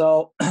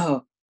 so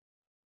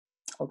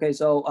okay,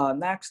 so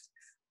next,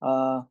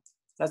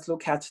 let's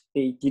look at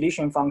the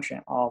deletion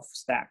function of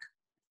stack.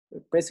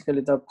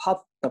 Basically, the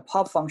pop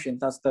function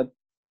does the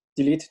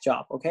delete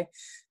job. Okay,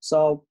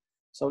 so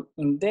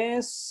in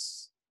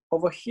this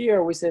over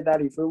here, we say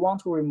that if we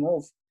want to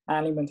remove an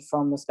element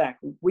from the stack,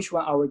 which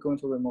one are we going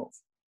to remove?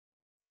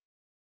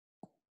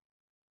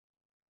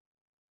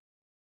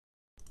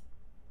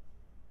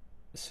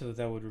 So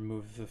that would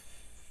remove the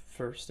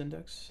first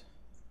index?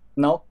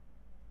 No,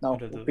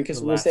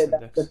 because we say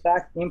that the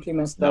stack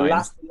implements the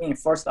last in,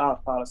 first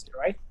out policy,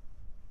 right?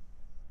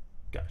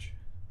 Gotcha.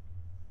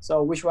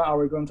 So which one are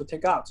we going to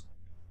take out?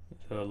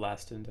 The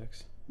last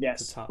index.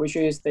 Yes, which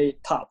is the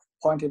top,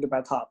 pointed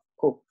by top.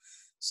 Cool.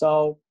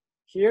 So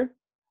here,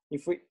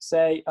 if we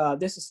say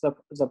this is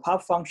the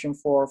pop function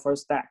for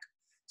stack.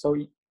 So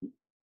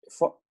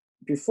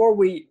before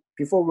we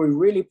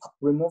really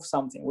remove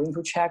something, we need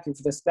to check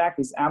if the stack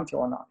is empty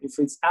or not. If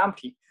it's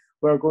empty,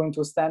 we're going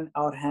to send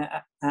out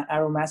an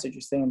error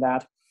message saying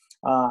that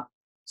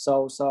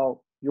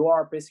so you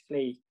are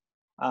basically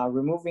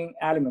removing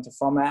element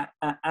from an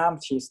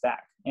empty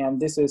stack,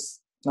 and this is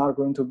not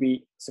going to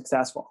be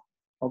successful.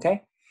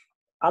 Okay.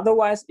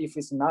 Otherwise, if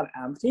it's not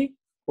empty,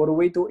 what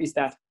we do is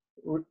that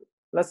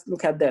let's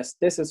look at this.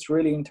 This is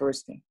really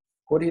interesting.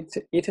 What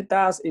it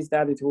does is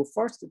that it will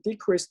first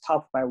decrease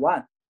top by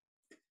 1.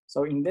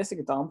 So in this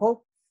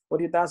example,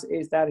 what it does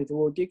is that it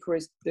will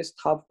decrease this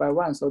top by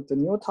 1. So the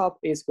new top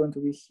is going to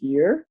be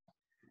here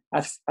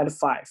at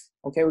 5.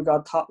 Okay, we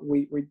got top,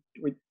 we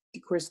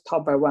decrease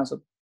top by 1. So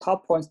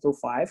top points to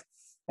 5,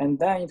 and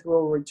then it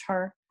will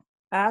return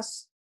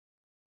as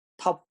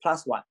top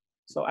plus 1.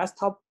 So as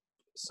top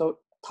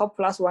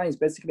plus 1 is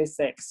basically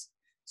 6.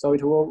 So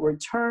it will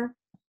return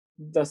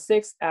the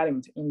 6th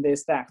element in the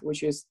stack,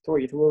 which is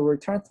 3. It will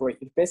return 3.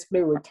 It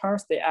basically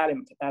returns the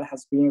element that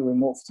has been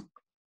removed.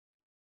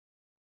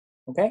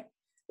 Okay,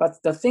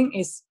 but the thing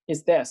is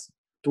this: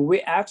 do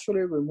we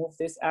actually remove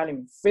this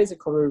element,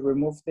 physically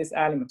remove this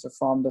element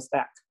from the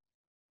stack?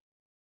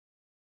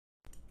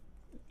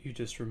 You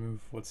just remove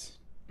what's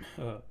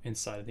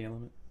inside of the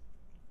element?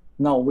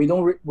 No, we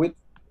don't.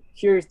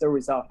 Here is the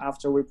result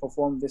after we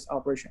perform this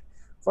operation.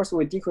 First,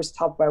 we decrease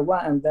top by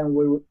 1, and then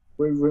we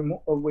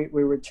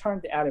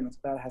return the element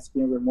that has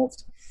been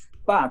removed.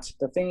 But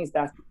the thing is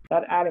that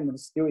that element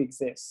still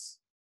exists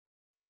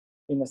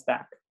in the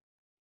stack.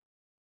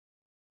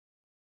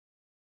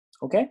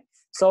 Okay,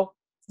 so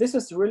this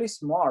is really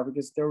smart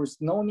because there is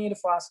no need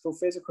for us to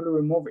physically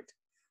remove it.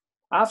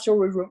 after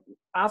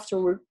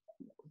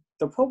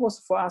the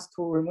purpose for us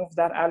to remove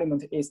that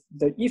element is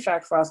the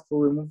effect for us to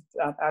remove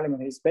that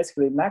element is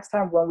basically next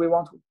time when we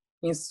want to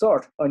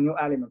insert a new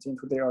element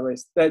into the array,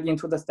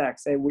 into the stack.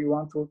 Say we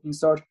want to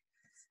insert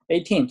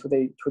 18 to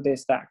the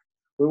stack.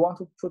 We want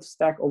to put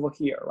stack over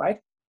here, right?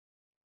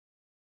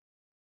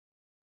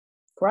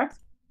 Correct?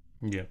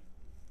 Yeah.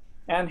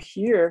 And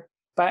here,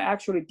 by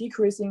actually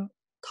decreasing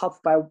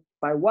top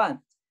by 1,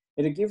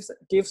 it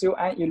gives you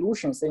an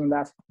illusion saying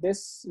that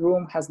this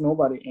room has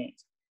nobody in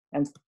it.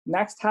 And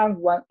next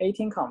time when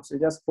 18 comes, you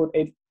just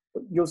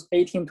use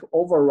 18 to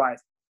overwrite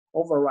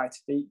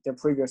the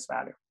previous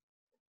value.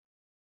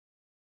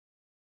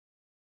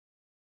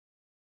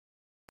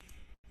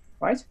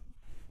 Right?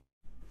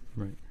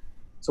 Right.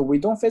 So we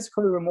don't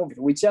physically remove it.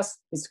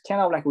 It's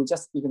kind of like we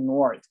just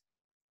ignore it.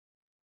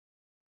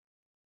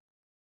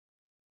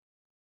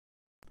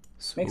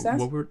 So Make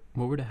sense? What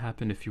were to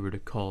happen if you were to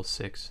call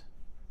 6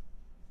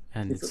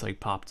 and it's like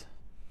popped?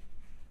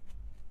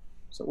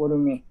 So what do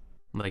you mean?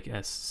 Like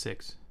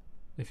S6.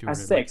 If you were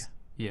S6. to, like,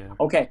 yeah.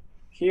 Okay.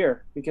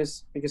 Here,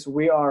 because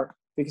we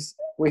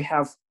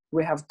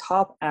have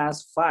top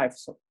as 5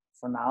 so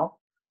for now.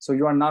 So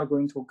you are not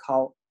going to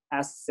call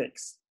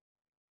S6.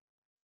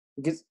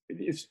 Because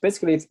it's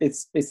basically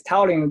it's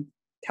telling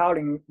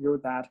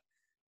you that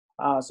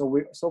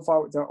so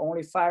far there are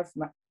only 5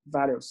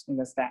 values in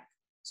the stack.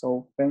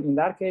 So then in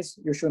that case,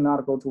 you should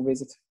not go to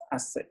visit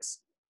S6.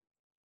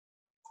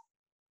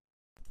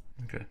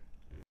 Okay.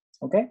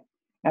 Okay.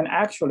 And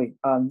actually,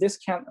 this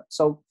can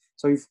so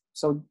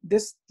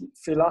this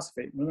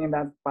philosophy, meaning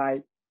that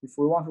if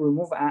we want to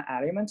remove an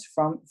element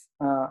from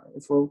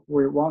if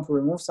we want to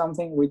remove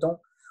something, we don't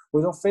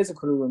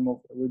physically remove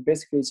it. We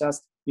basically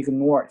just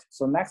ignore it.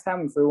 So next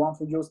time, if we want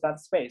to use that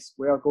space,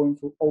 we are going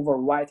to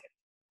overwrite it.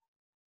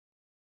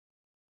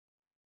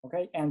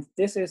 Okay, and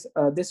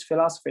this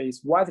philosophy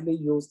is widely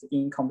used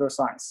in computer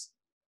science.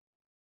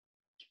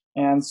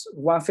 And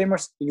one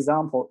famous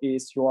example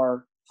is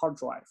your hard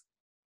drive.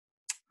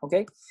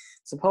 Okay,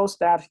 suppose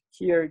that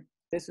here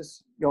this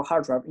is your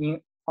hard drive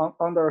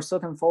under a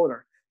certain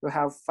folder. You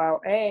have file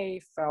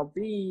A, file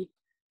B,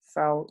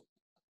 file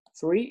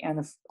 3,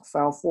 and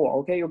file 4.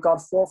 Okay, you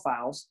got 4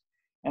 files,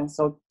 and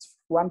so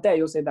one day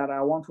you say that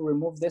I want to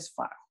remove this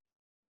file.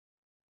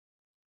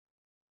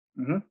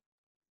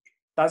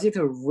 Does it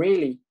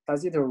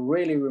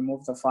really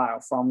remove the file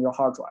from your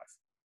hard drive?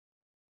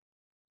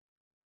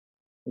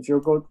 If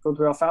you go to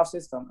your file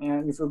system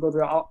and if you go to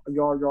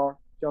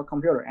your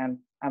computer and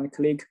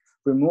click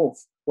remove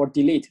or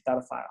delete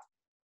that file,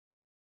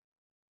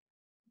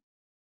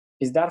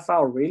 is that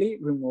file really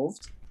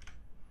removed?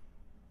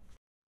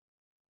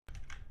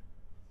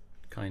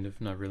 Kind of,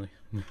 not really.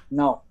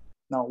 No.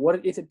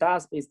 What it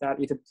does is that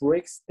it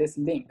breaks this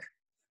link.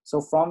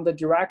 So from the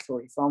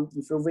directory,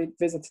 if you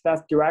visit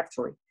that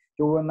directory,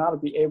 you will not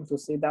be able to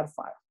see that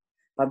file.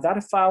 But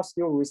that file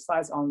still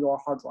resides on your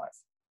hard drive.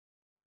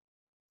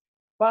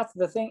 But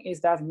the thing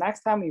is that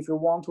next time, if you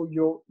want to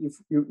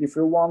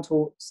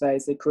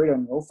say create a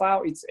new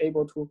file, it's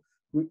able to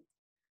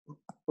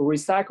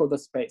recycle the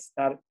space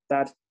that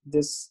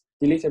this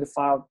deleted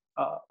file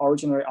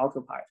originally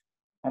occupied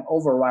and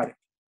overwrite it.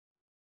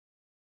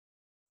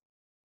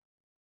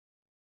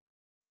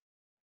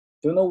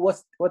 Do you know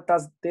what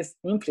does this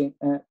imply?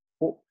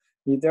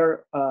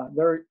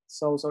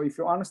 So if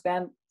you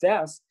understand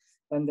this,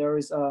 then there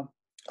is a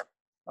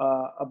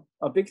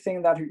big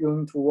thing that you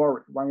need to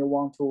worry when you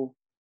want to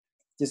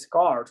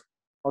discard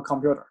a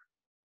computer.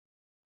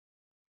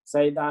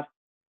 Say that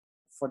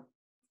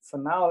for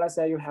now, let's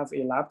say you have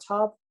a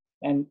laptop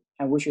and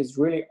which is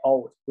really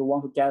old, you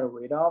want to get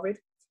rid of it,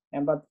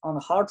 but on the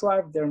hard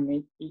drive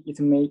it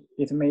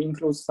may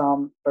include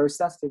some very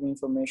sensitive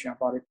information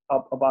about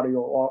you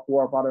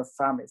or about your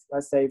family.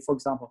 Let's say, for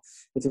example,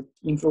 it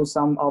includes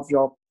some of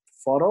your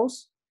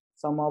photos,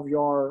 some of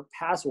your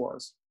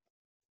passwords.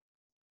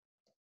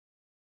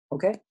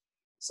 Okay,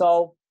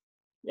 so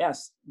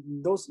yes,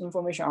 those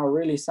information are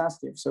really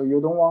sensitive, so you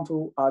don't want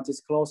to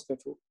disclose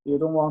it. You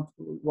don't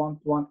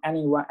want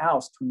anyone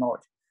else to know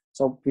it.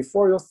 So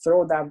before you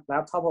throw that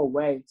laptop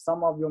away,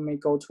 some of you may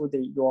go to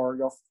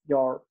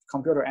your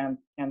computer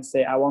and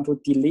say, I want to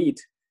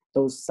delete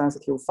those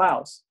sensitive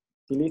files.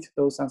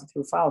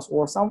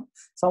 Or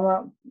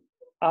someone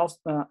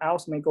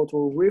else may go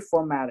to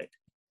reformat it.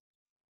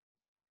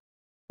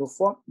 You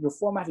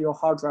format your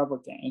hard drive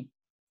again,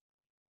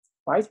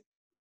 right?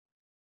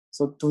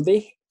 So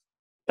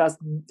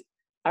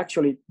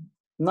actually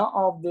none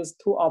of these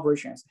two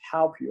operations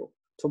help you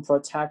to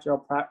protect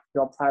your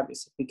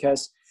privacy,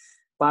 because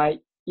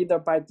either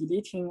by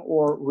deleting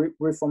or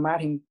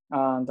reformatting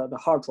the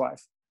hard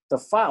drive, the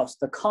files,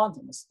 the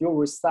content still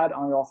reside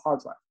on your hard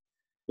drive.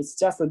 It's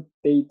just that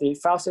the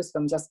file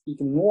system just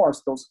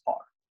ignores those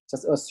parts,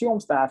 just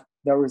assumes that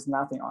there is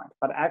nothing on it,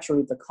 but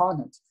actually the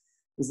content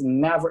is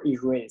never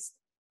erased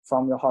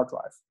from your hard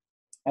drive.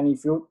 And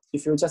if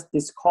you just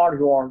discard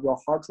your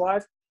hard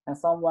drive and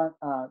someone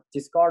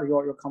discard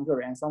your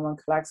computer and someone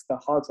collects the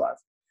hard drive,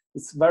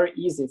 it's very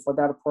easy for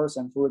that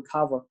person to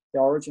recover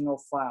the original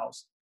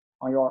files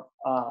on your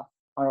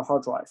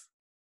hard drive.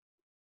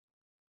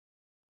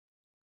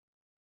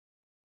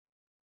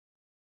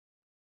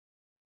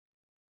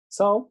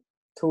 So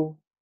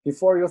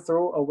before you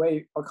throw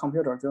away a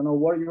computer, do you know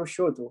what you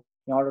should do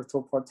in order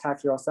to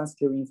protect your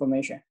sensitive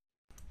information?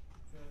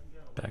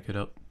 Back it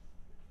up.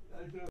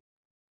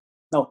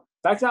 No,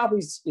 back it up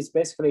is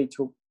basically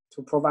to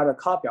provide a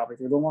copy of it.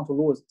 You don't want to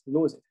lose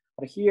it.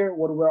 But here,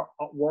 what we're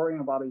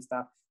worrying about is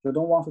that you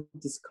don't want to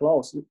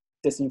disclose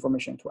this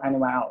information to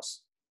anyone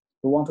else.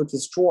 You want to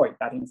destroy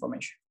that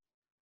information.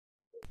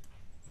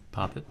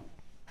 Pop it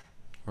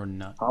or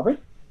not? Pop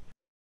it?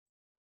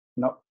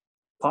 No.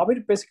 Pop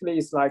it basically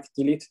is like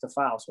delete the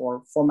files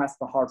or format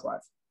the hard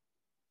drive.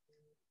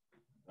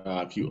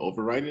 If you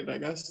overwrite it, I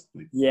guess.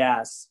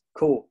 Yes,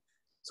 cool.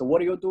 So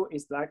what you do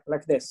is like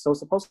this. So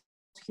suppose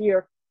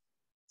here,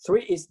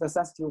 3 is the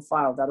sensitive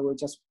file that we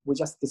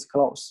just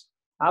disclose.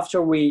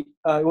 After 3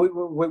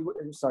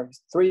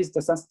 is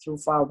the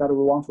sensitive file that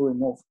we want to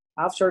remove.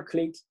 After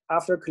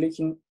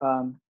clicking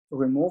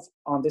remove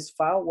on this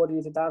file, what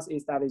it does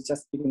is that it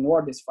just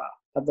ignore this file,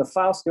 but the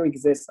file still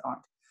exists on it.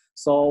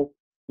 So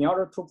in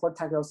order to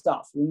protect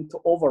yourself, you need to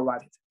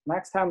overwrite it.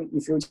 Next time,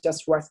 if you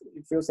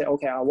say,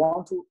 okay, I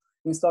want to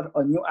insert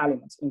a new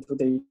element into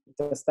the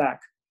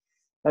stack,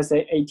 let's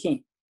say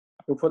 18.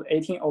 You put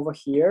 18 over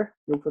here.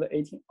 You put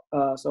 18.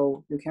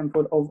 So you can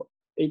put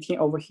 18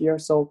 over here.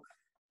 So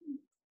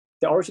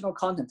the original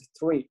content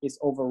 3 is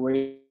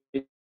overwritten.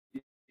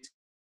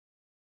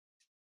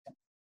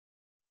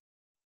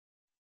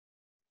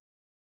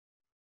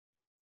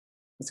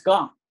 It's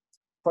gone.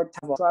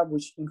 Protect the drive,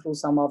 which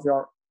includes some of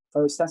your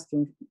very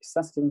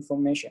sensitive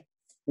information.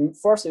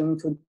 First, you need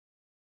to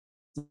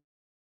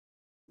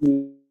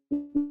delete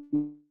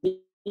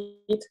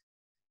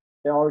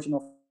the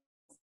original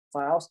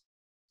files,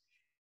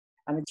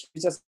 and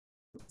just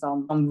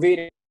some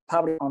video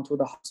publish onto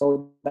the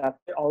so that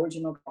the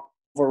original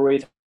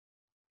overwritten.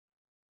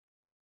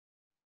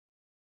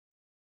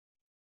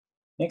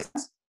 Make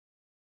sense?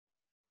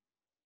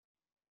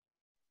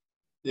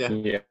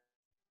 Yeah.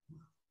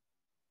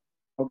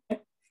 Okay.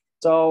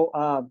 So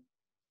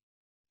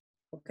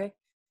okay.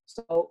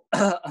 So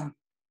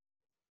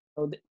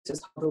so this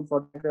is how to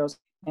protect yourself.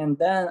 And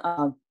then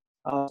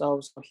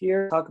so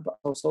here talk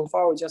about so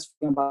far we just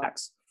thinking about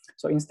stacks.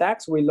 So in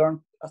stacks we learned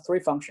 3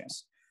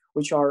 functions,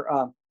 which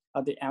are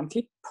the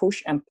empty,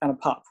 push, and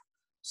pop.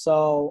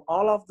 So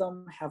all of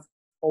them have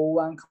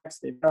O1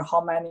 complexity.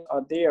 How many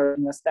are there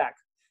in the stack?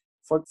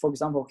 For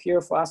example,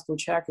 here for us to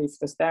check if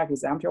the stack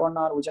is empty or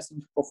not, we just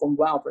need to perform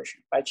 1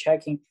 operation by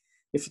checking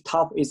if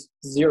top is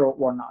 0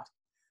 or not.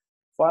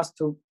 For us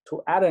to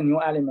add a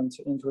new element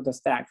into the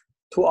stack,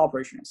 2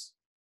 operations.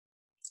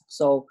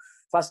 So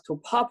for us to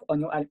pop a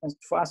new element,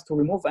 for us to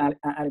remove an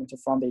element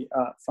from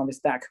the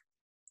stack,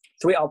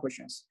 3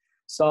 operations.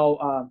 So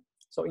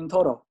so in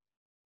total,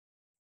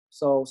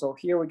 so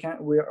here we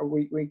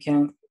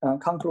can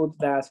conclude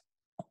that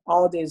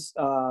all these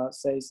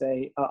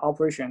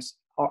operations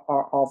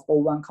are of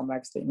O1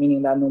 complexity,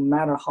 meaning that no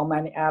matter how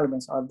many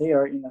elements are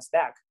there in the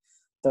stack,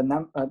 the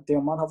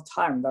amount of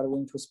time that we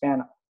need to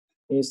spend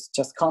is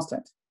just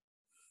constant.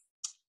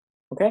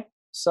 Okay,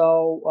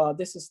 so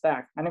this is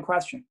stack. Any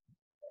question?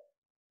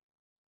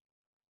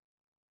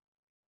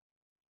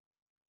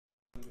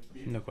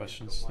 No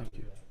questions. Thank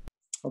you.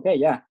 Okay,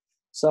 yeah.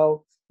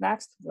 So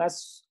next,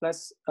 let's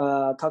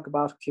talk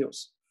about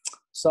queues.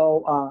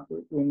 So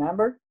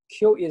remember,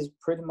 queue is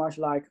pretty much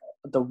like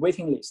the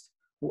waiting list.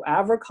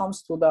 Whoever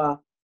comes to the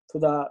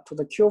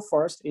queue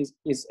first is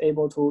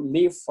able to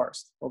leave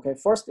first. Okay,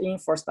 first in,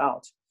 first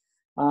out.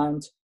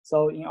 And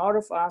so in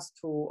order for us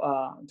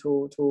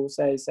to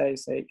say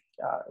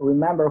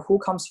remember who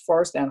comes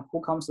first and who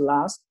comes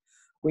last,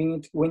 we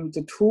need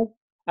 2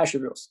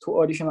 attributes,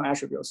 2 additional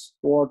attributes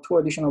or 2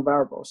 additional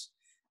variables,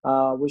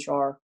 which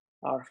are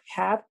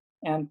head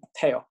and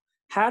tail.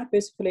 Head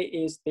basically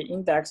is the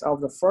index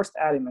of the first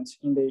element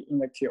in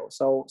the queue.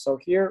 So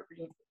here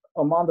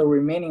among the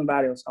remaining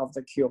values of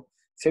the queue,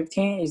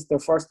 15 is the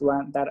first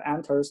one that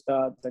enters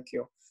the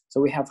queue. So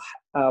we have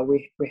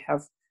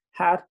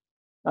head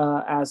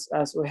as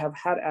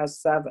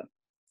 7,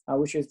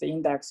 which is the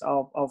index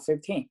of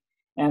 15.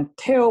 And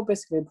tail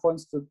basically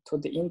points to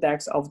the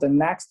index of the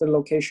next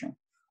location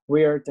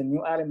where the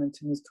new element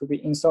needs to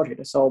be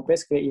inserted. So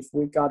basically, if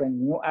we got a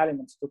new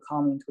element to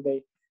come into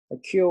the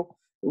queue,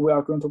 we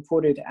are going to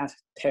put it at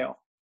tail.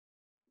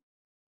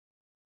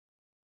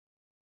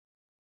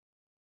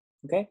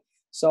 Okay,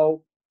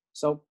 so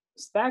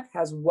stack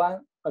has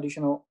 1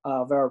 additional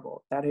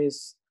variable that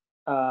is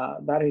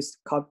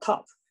called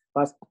top,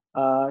 but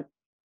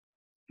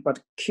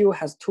queue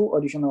has 2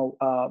 additional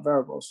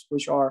variables,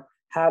 which are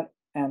head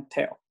and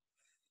tail.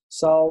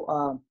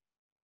 So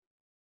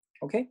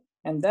okay,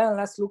 and then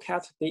let's look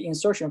at the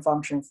insertion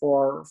function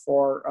for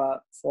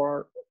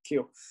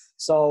queue.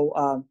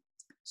 So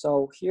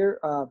so here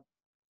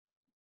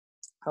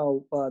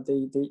how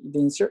the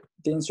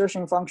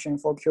insertion function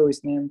for queue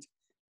is named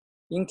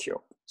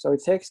inqueue. So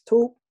it takes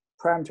 2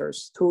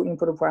 parameters, 2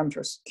 input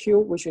parameters, q,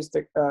 which is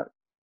the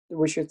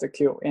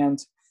queue, and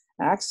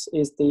X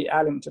is the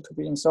element to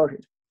be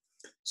inserted.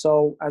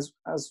 So as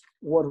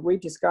what we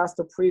discussed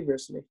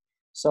previously.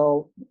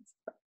 So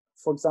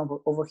for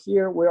example, over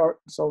here we are,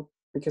 so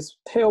because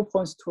tail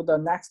points to the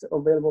next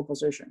available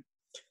position.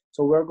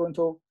 So we're going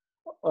to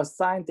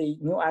assign the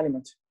new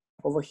element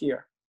over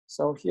here.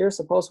 So here,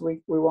 suppose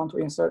we want to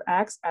insert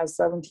X as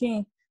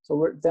 17.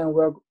 So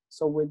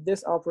so with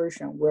this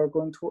operation, we're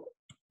going to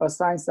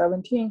assign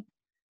 17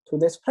 to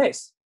this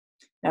place.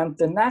 And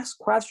the next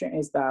question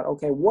is that,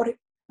 okay, what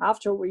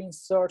after we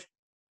insert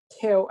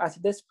tail at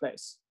this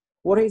place,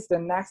 what is the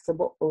next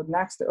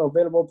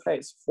available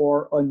place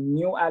for a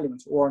new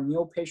element or a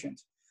new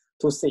patient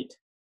to sit?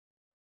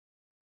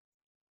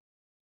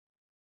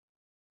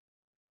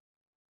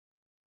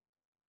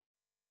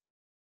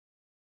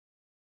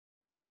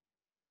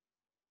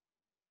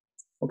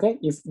 Okay,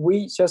 if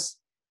we just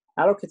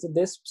allocate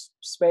this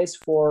space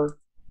for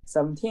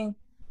 17,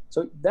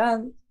 so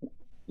then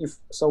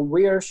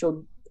where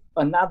should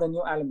another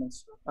new element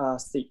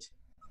sit?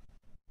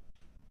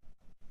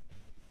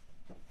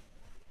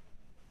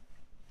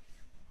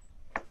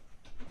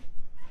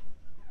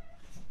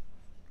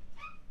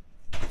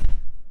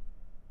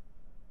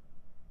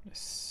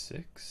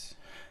 Six.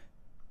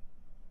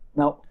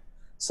 No,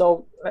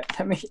 so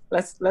let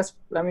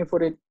me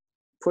put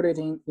it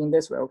in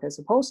this way. Okay,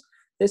 suppose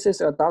this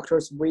is a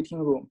doctor's waiting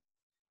room.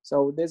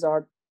 So these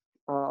are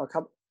a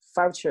couple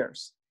 5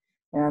 chairs,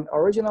 and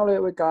originally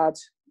we got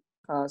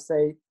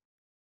say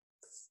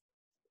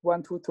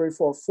 1, 2, 3,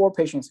 4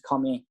 patients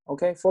come in.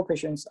 Okay, 4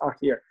 patients are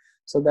here.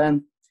 So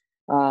then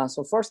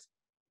so first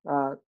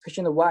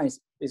patient 1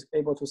 is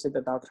able to see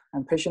the doctor,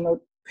 and patient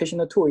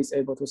 2 is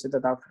able to see the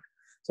doctor.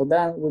 So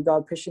then we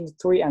got patient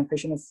 3 and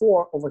patient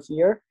 4 over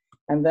here,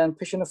 and then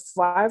patient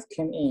 5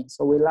 came in.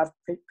 So we let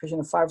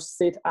patient 5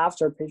 sit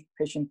after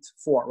patient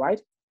 4,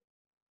 right?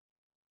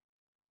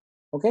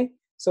 Okay,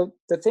 so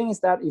the thing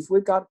is that if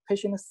we got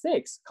patient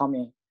 6 come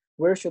in,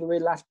 where should we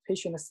let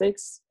patient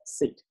 6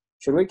 sit?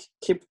 Should we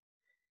keep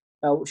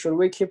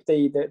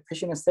the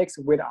patient 6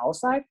 with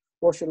outside,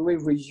 or should we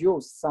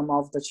reuse some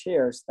of the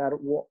chairs that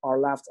are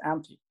left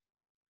empty?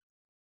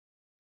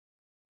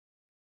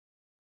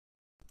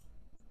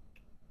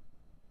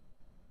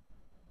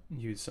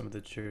 Use some of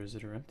the chairs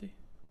that are empty?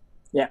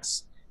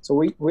 Yes. So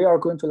we are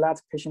going to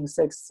let patient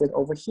 6 sit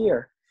over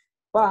here.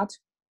 But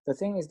the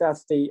thing is that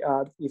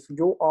if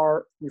you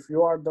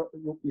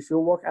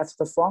work at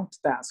the front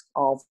desk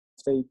of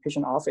the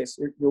patient office,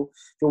 you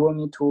will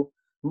need to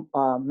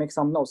make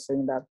some notes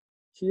saying that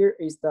here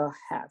is the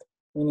head,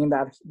 meaning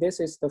that this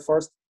is the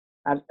first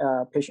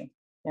patient,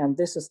 and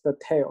this is the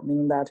tail,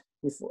 meaning that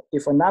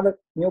if another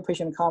new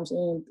patient comes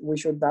in, we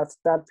should let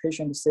that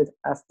patient sit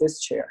at this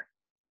chair.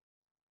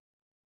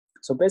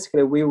 So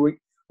basically, we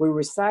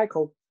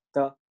recycle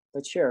the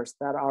chairs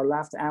that are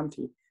left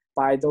empty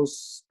by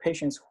those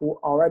patients who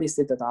already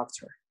see the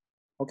doctor.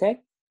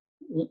 Okay,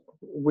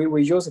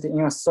 we use it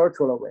in a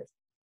circular way.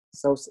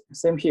 So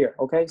same here.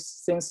 Okay,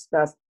 since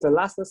that the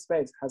last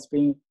space has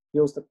been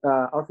used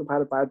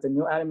occupied by the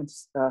new element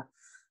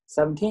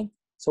 17,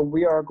 so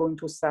we are going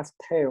to set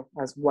tail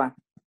as 1,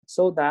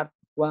 so that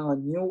when a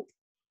new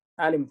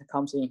element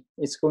comes in,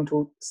 it's going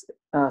to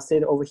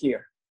sit over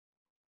here.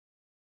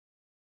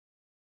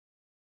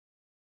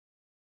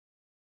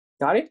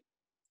 Got it?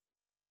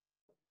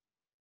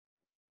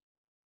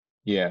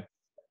 Yeah.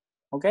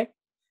 Okay.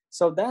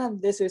 So then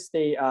this is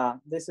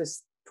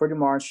pretty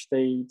much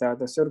the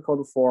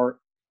pseudocode for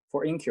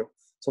enqueue.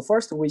 So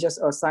first we just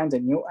assign the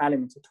new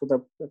element to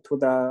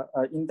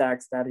the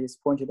index that is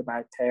pointed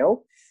by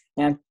tail,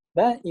 and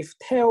then if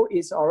tail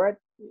is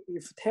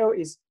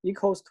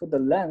equals to the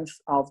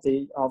length of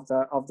the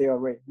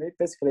array,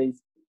 basically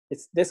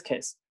it's this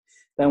case,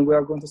 then we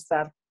are going to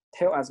set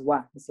tail as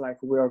 1. It's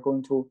like we are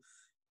going to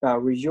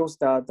reuse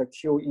the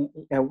queue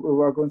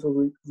we are going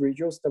to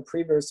reuse the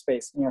previous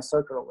space in a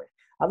circular way.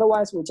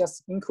 Otherwise, we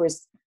just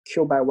increase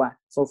queue by 1.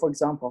 So for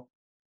example,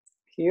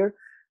 here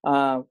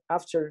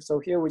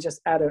here we just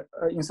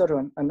insert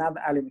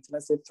another element,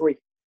 let's say 3,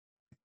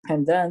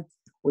 and then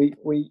we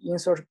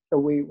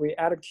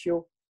add a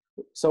queue.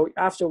 So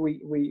after we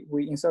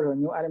insert a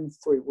new element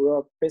 3, we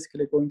are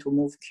basically going to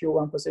move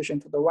Q1 position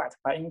to the right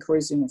by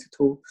increasing it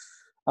to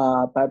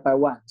by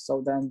 1.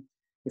 So then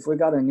if we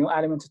got a new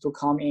element to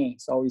come in,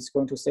 so it's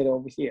going to sit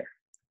over here.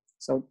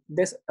 So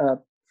this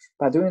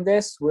by doing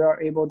this, we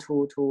are able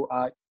to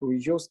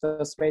reuse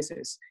the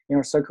spaces in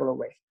a circular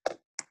way.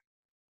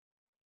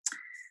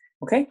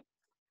 Okay.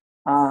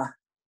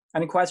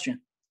 Any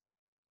question?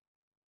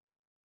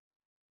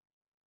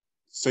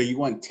 So you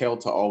want tail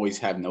to always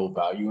have no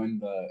value in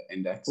the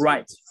index?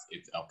 Right.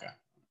 It's okay.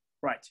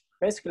 Right.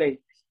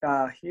 Basically,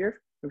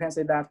 here you can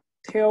say that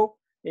tail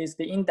is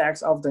the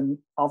index of the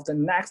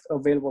next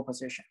available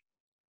position.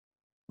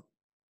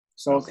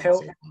 So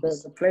tail,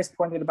 the place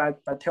pointed by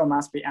tail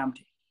must be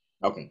empty.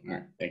 Okay. All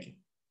right. Thank you.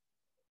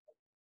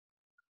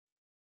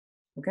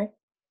 Okay.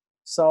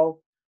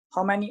 So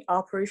how many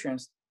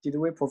operations did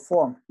we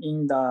perform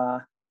in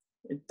the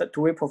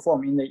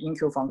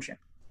enqueue function?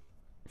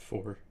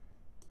 4.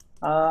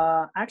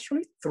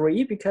 Actually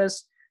 3,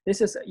 because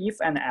this is if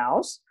and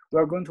else.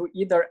 We're going to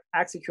either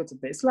execute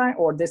this line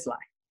or this line.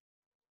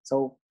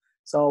 So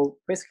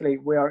basically,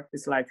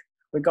 it's like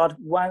we got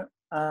one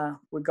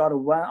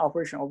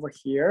operation over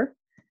here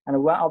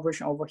and one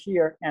operation over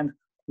here and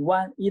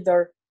one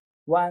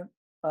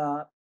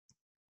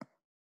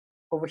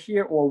over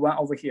here or one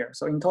over here.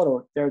 So in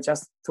total, there are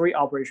just 3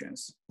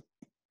 operations.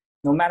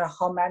 No matter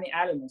how many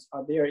elements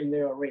are there in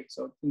the array.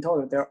 So in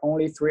total, there are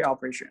only 3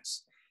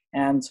 operations.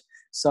 And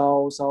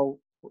so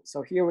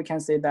here we can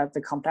say that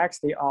the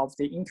complexity of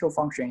the enqueue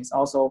function is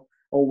also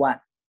O1,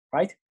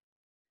 right?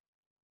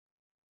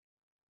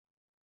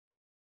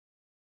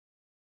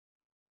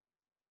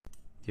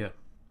 Yeah.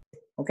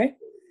 Okay.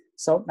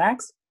 So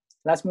next,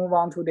 let's move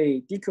on to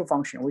the dequeue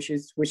function,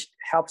 which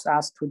helps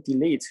us to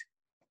delete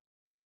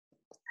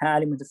an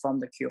element from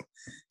the queue.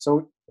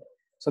 So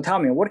tell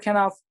me, what kind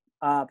of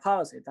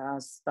policy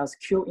does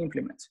queue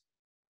implement?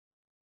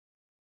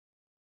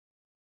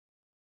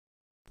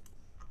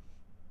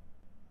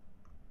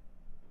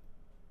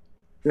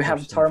 You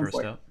have a term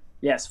for it.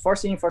 Yes,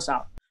 first in, first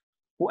out.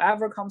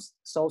 Whoever comes,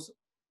 so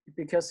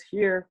because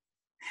here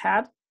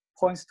head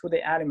points to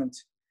the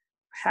element.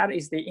 Head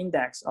is the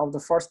index of the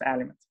first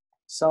element.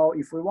 So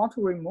if we want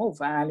to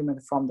remove an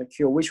element from the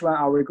queue, which one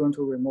are we going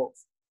to remove?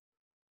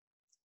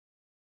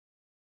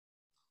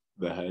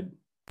 The head.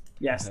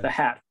 Yes, the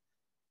head.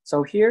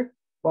 So here,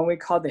 when we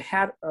call the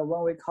head,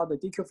 when we call the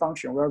dequeue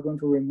function, we're going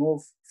to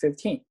remove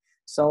 15.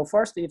 So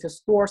first, it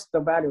stores the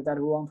value that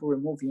we want to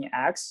remove in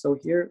x. So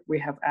here we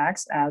have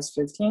x as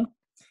 15.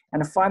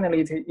 And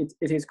finally,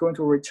 it is going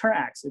to return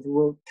x. It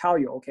will tell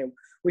you, okay,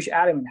 which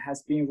element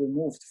has been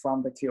removed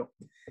from the queue.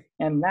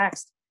 And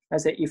next,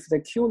 let's say if the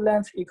queue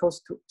length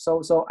equals to,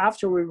 so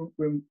after we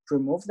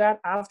remove that,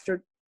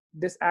 after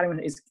this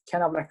element is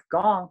kind of like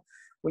gone,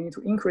 we need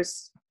to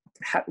increase,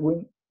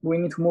 we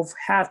need to move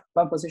head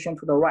 1 position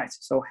to the right.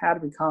 So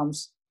head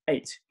becomes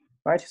 8,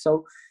 right?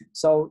 So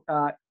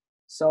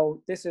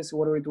this is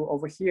what we do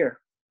over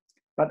here.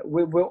 But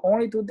we will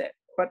only do that.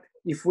 But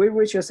if we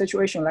reach a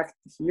situation like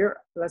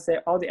here, let's say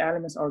all the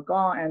elements are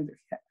gone and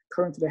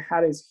currently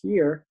head is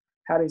here,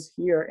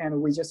 and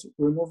we just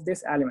remove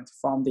this element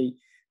from the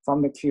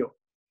queue.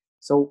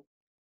 So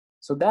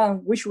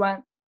then which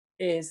one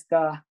is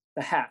the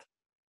head?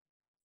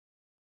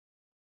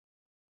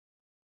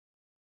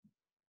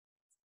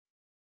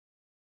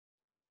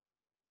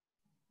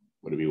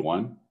 Would it be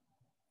 1?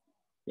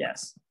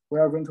 Yes, we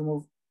are going to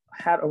move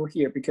head over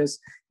here because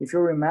if you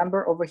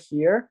remember over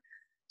here,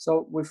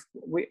 so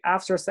we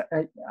after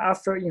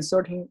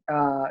inserting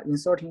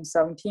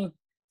 17,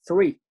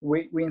 3,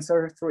 we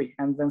inserted 3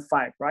 and then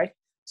 5, right?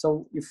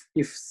 So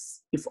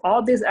if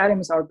all these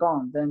elements are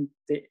gone, then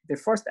the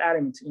first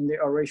element in the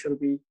array should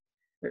be,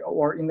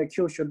 or in the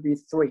queue should be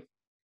 3.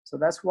 So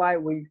that's why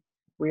we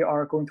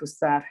are going to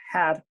set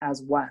head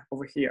as 1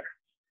 over here.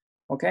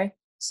 Okay,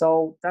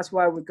 so that's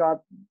why we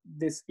got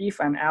this if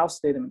and else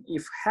statement.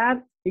 If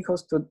head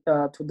equals to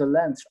the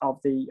length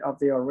of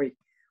the array,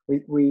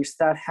 we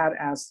set head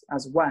as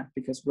 1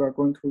 because we are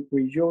going to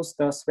reuse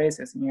the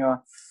spaces in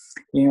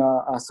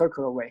a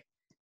circular way.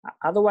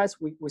 Otherwise,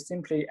 we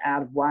simply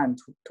add 1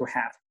 to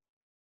head.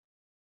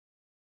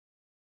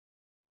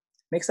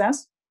 Make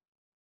sense?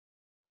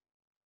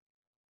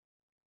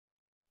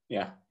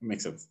 Yeah, it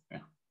makes sense. Yeah.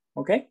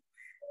 Okay.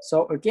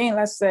 So again,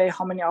 let's say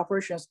how many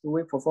operations do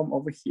we perform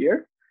over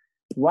here?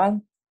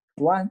 One,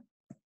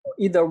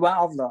 either one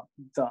of them,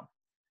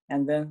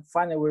 and then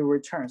finally we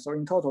return. So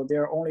in total,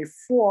 there are only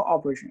 4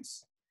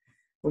 operations,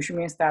 which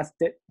means that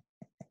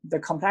the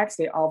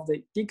complexity of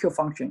the dequeue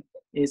function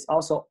is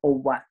also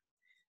O1.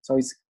 So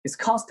it's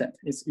constant.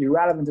 It's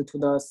irrelevant to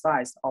the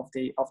size of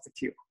the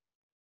queue.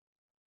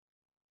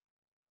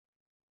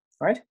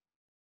 Right?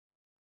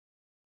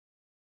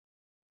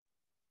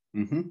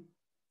 Mm-hmm.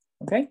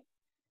 Okay.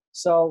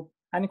 So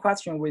any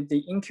question with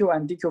the enqueue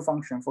and dequeue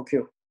function for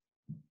queue?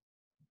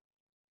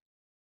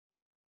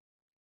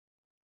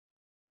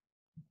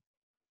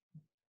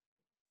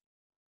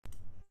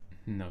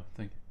 No,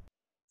 thank you.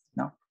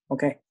 No.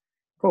 Okay.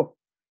 Cool.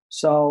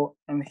 So,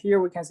 and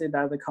here we can see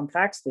that the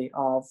complexity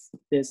of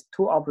these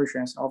 2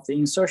 operations of the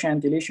insertion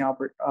and deletion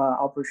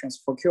operations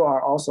for Q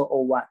are also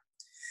O1.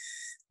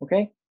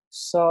 Okay.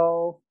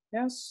 So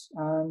yes,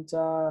 and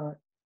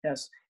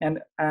yes,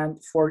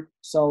 and for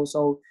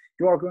so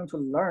you are going to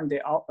learn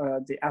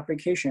the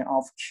application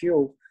of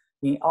Q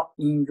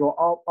in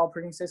your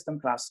operating system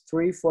class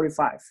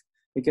 345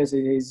 because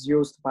it is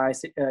used by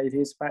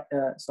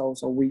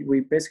so we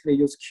basically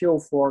use Q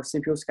for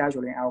CPU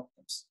scheduling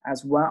algorithms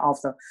as one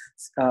of the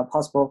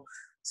possible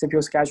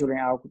CPU scheduling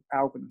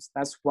algorithms.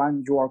 That's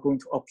when you are going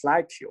to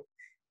apply Q.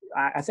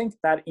 I think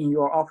that in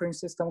your operating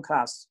system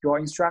class, your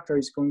instructor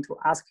is going to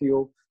ask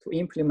you to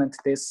implement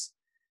this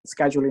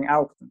scheduling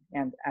algorithm,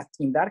 and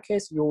in that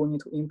case, you will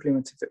need to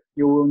implement it.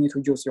 You will need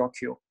to use your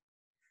Q.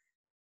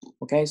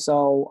 Okay,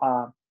 so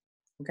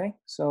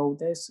so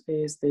this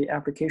is the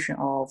application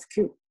of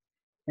Q,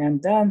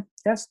 and then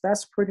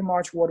that's pretty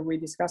much what we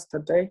discussed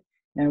today,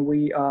 and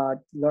we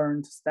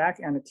learned stack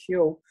and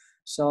Q.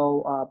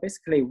 So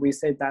basically, we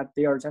say that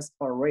they are just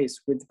arrays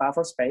with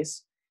buffer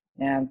space,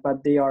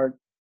 but they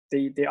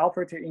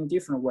operate in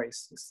different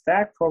ways.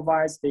 Stack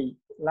provides the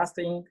last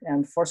in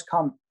and first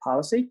come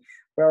policy,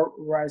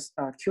 whereas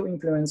queue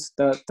implements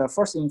the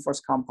first in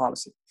first come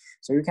policy.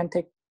 So you can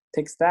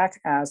take stack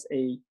as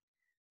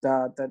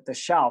the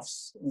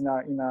shelves in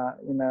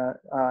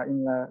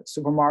a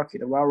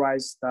supermarket,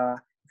 whereas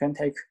you can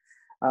take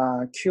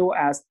queue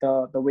as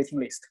the waiting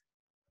list.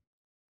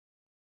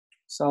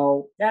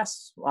 So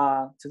yes,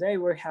 today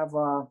we have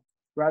a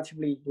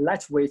relatively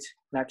lightweight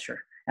lecture,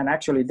 and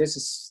actually this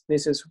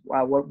is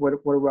what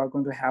we are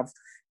going to have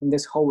in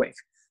this whole week.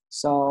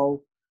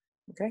 So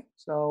okay,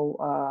 so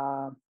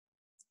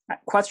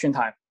question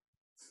time.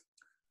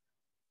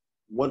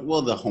 What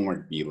will the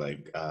homework be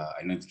like?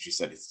 I know that you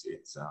said it's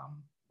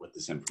with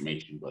this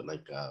information, but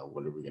like,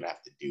 what are we gonna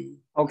have to do?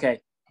 Okay,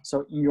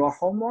 so in your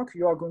homework,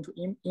 you are going to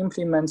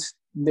implement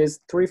these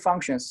 3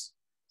 functions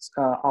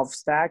of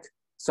stack.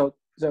 So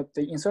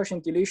the insertion,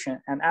 deletion,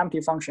 and empty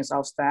functions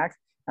of stack,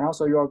 and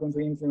also you are going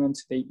to implement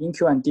the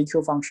enqueue and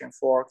dequeue function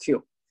for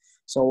queue.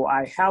 So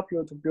I help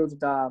you to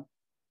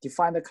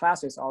define the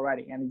classes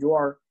already, and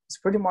it's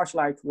pretty much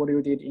like what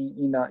you did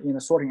in the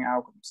sorting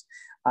algorithms.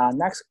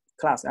 Next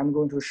class, I'm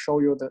going to show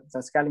you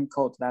the scaling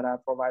code that I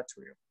provide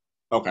to you.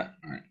 Okay,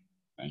 all right,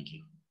 thank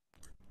you.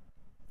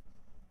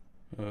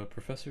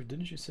 Professor,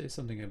 didn't you say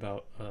something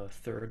about a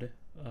third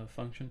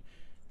function?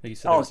 Like you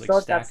said, it was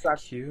like stack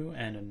queue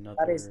and another.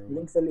 That is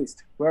linked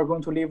list. We're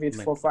going to leave it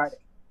for Friday.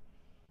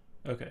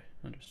 Okay,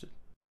 understood.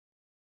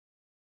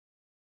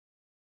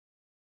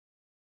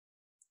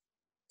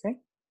 Okay.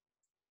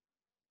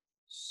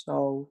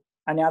 So,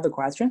 any other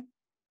question?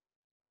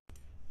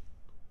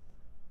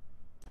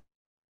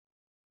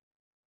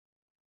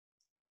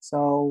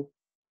 So,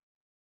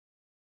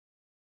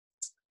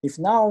 if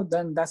no,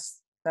 then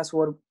that's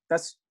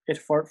it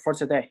for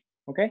today.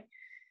 Okay.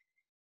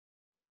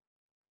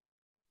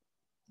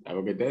 Have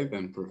a good day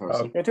then,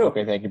 Professor. You too.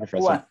 Okay, thank you,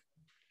 Professor.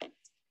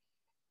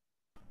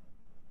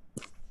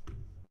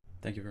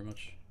 Thank you very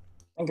much.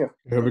 Thank you.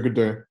 Have a good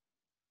day.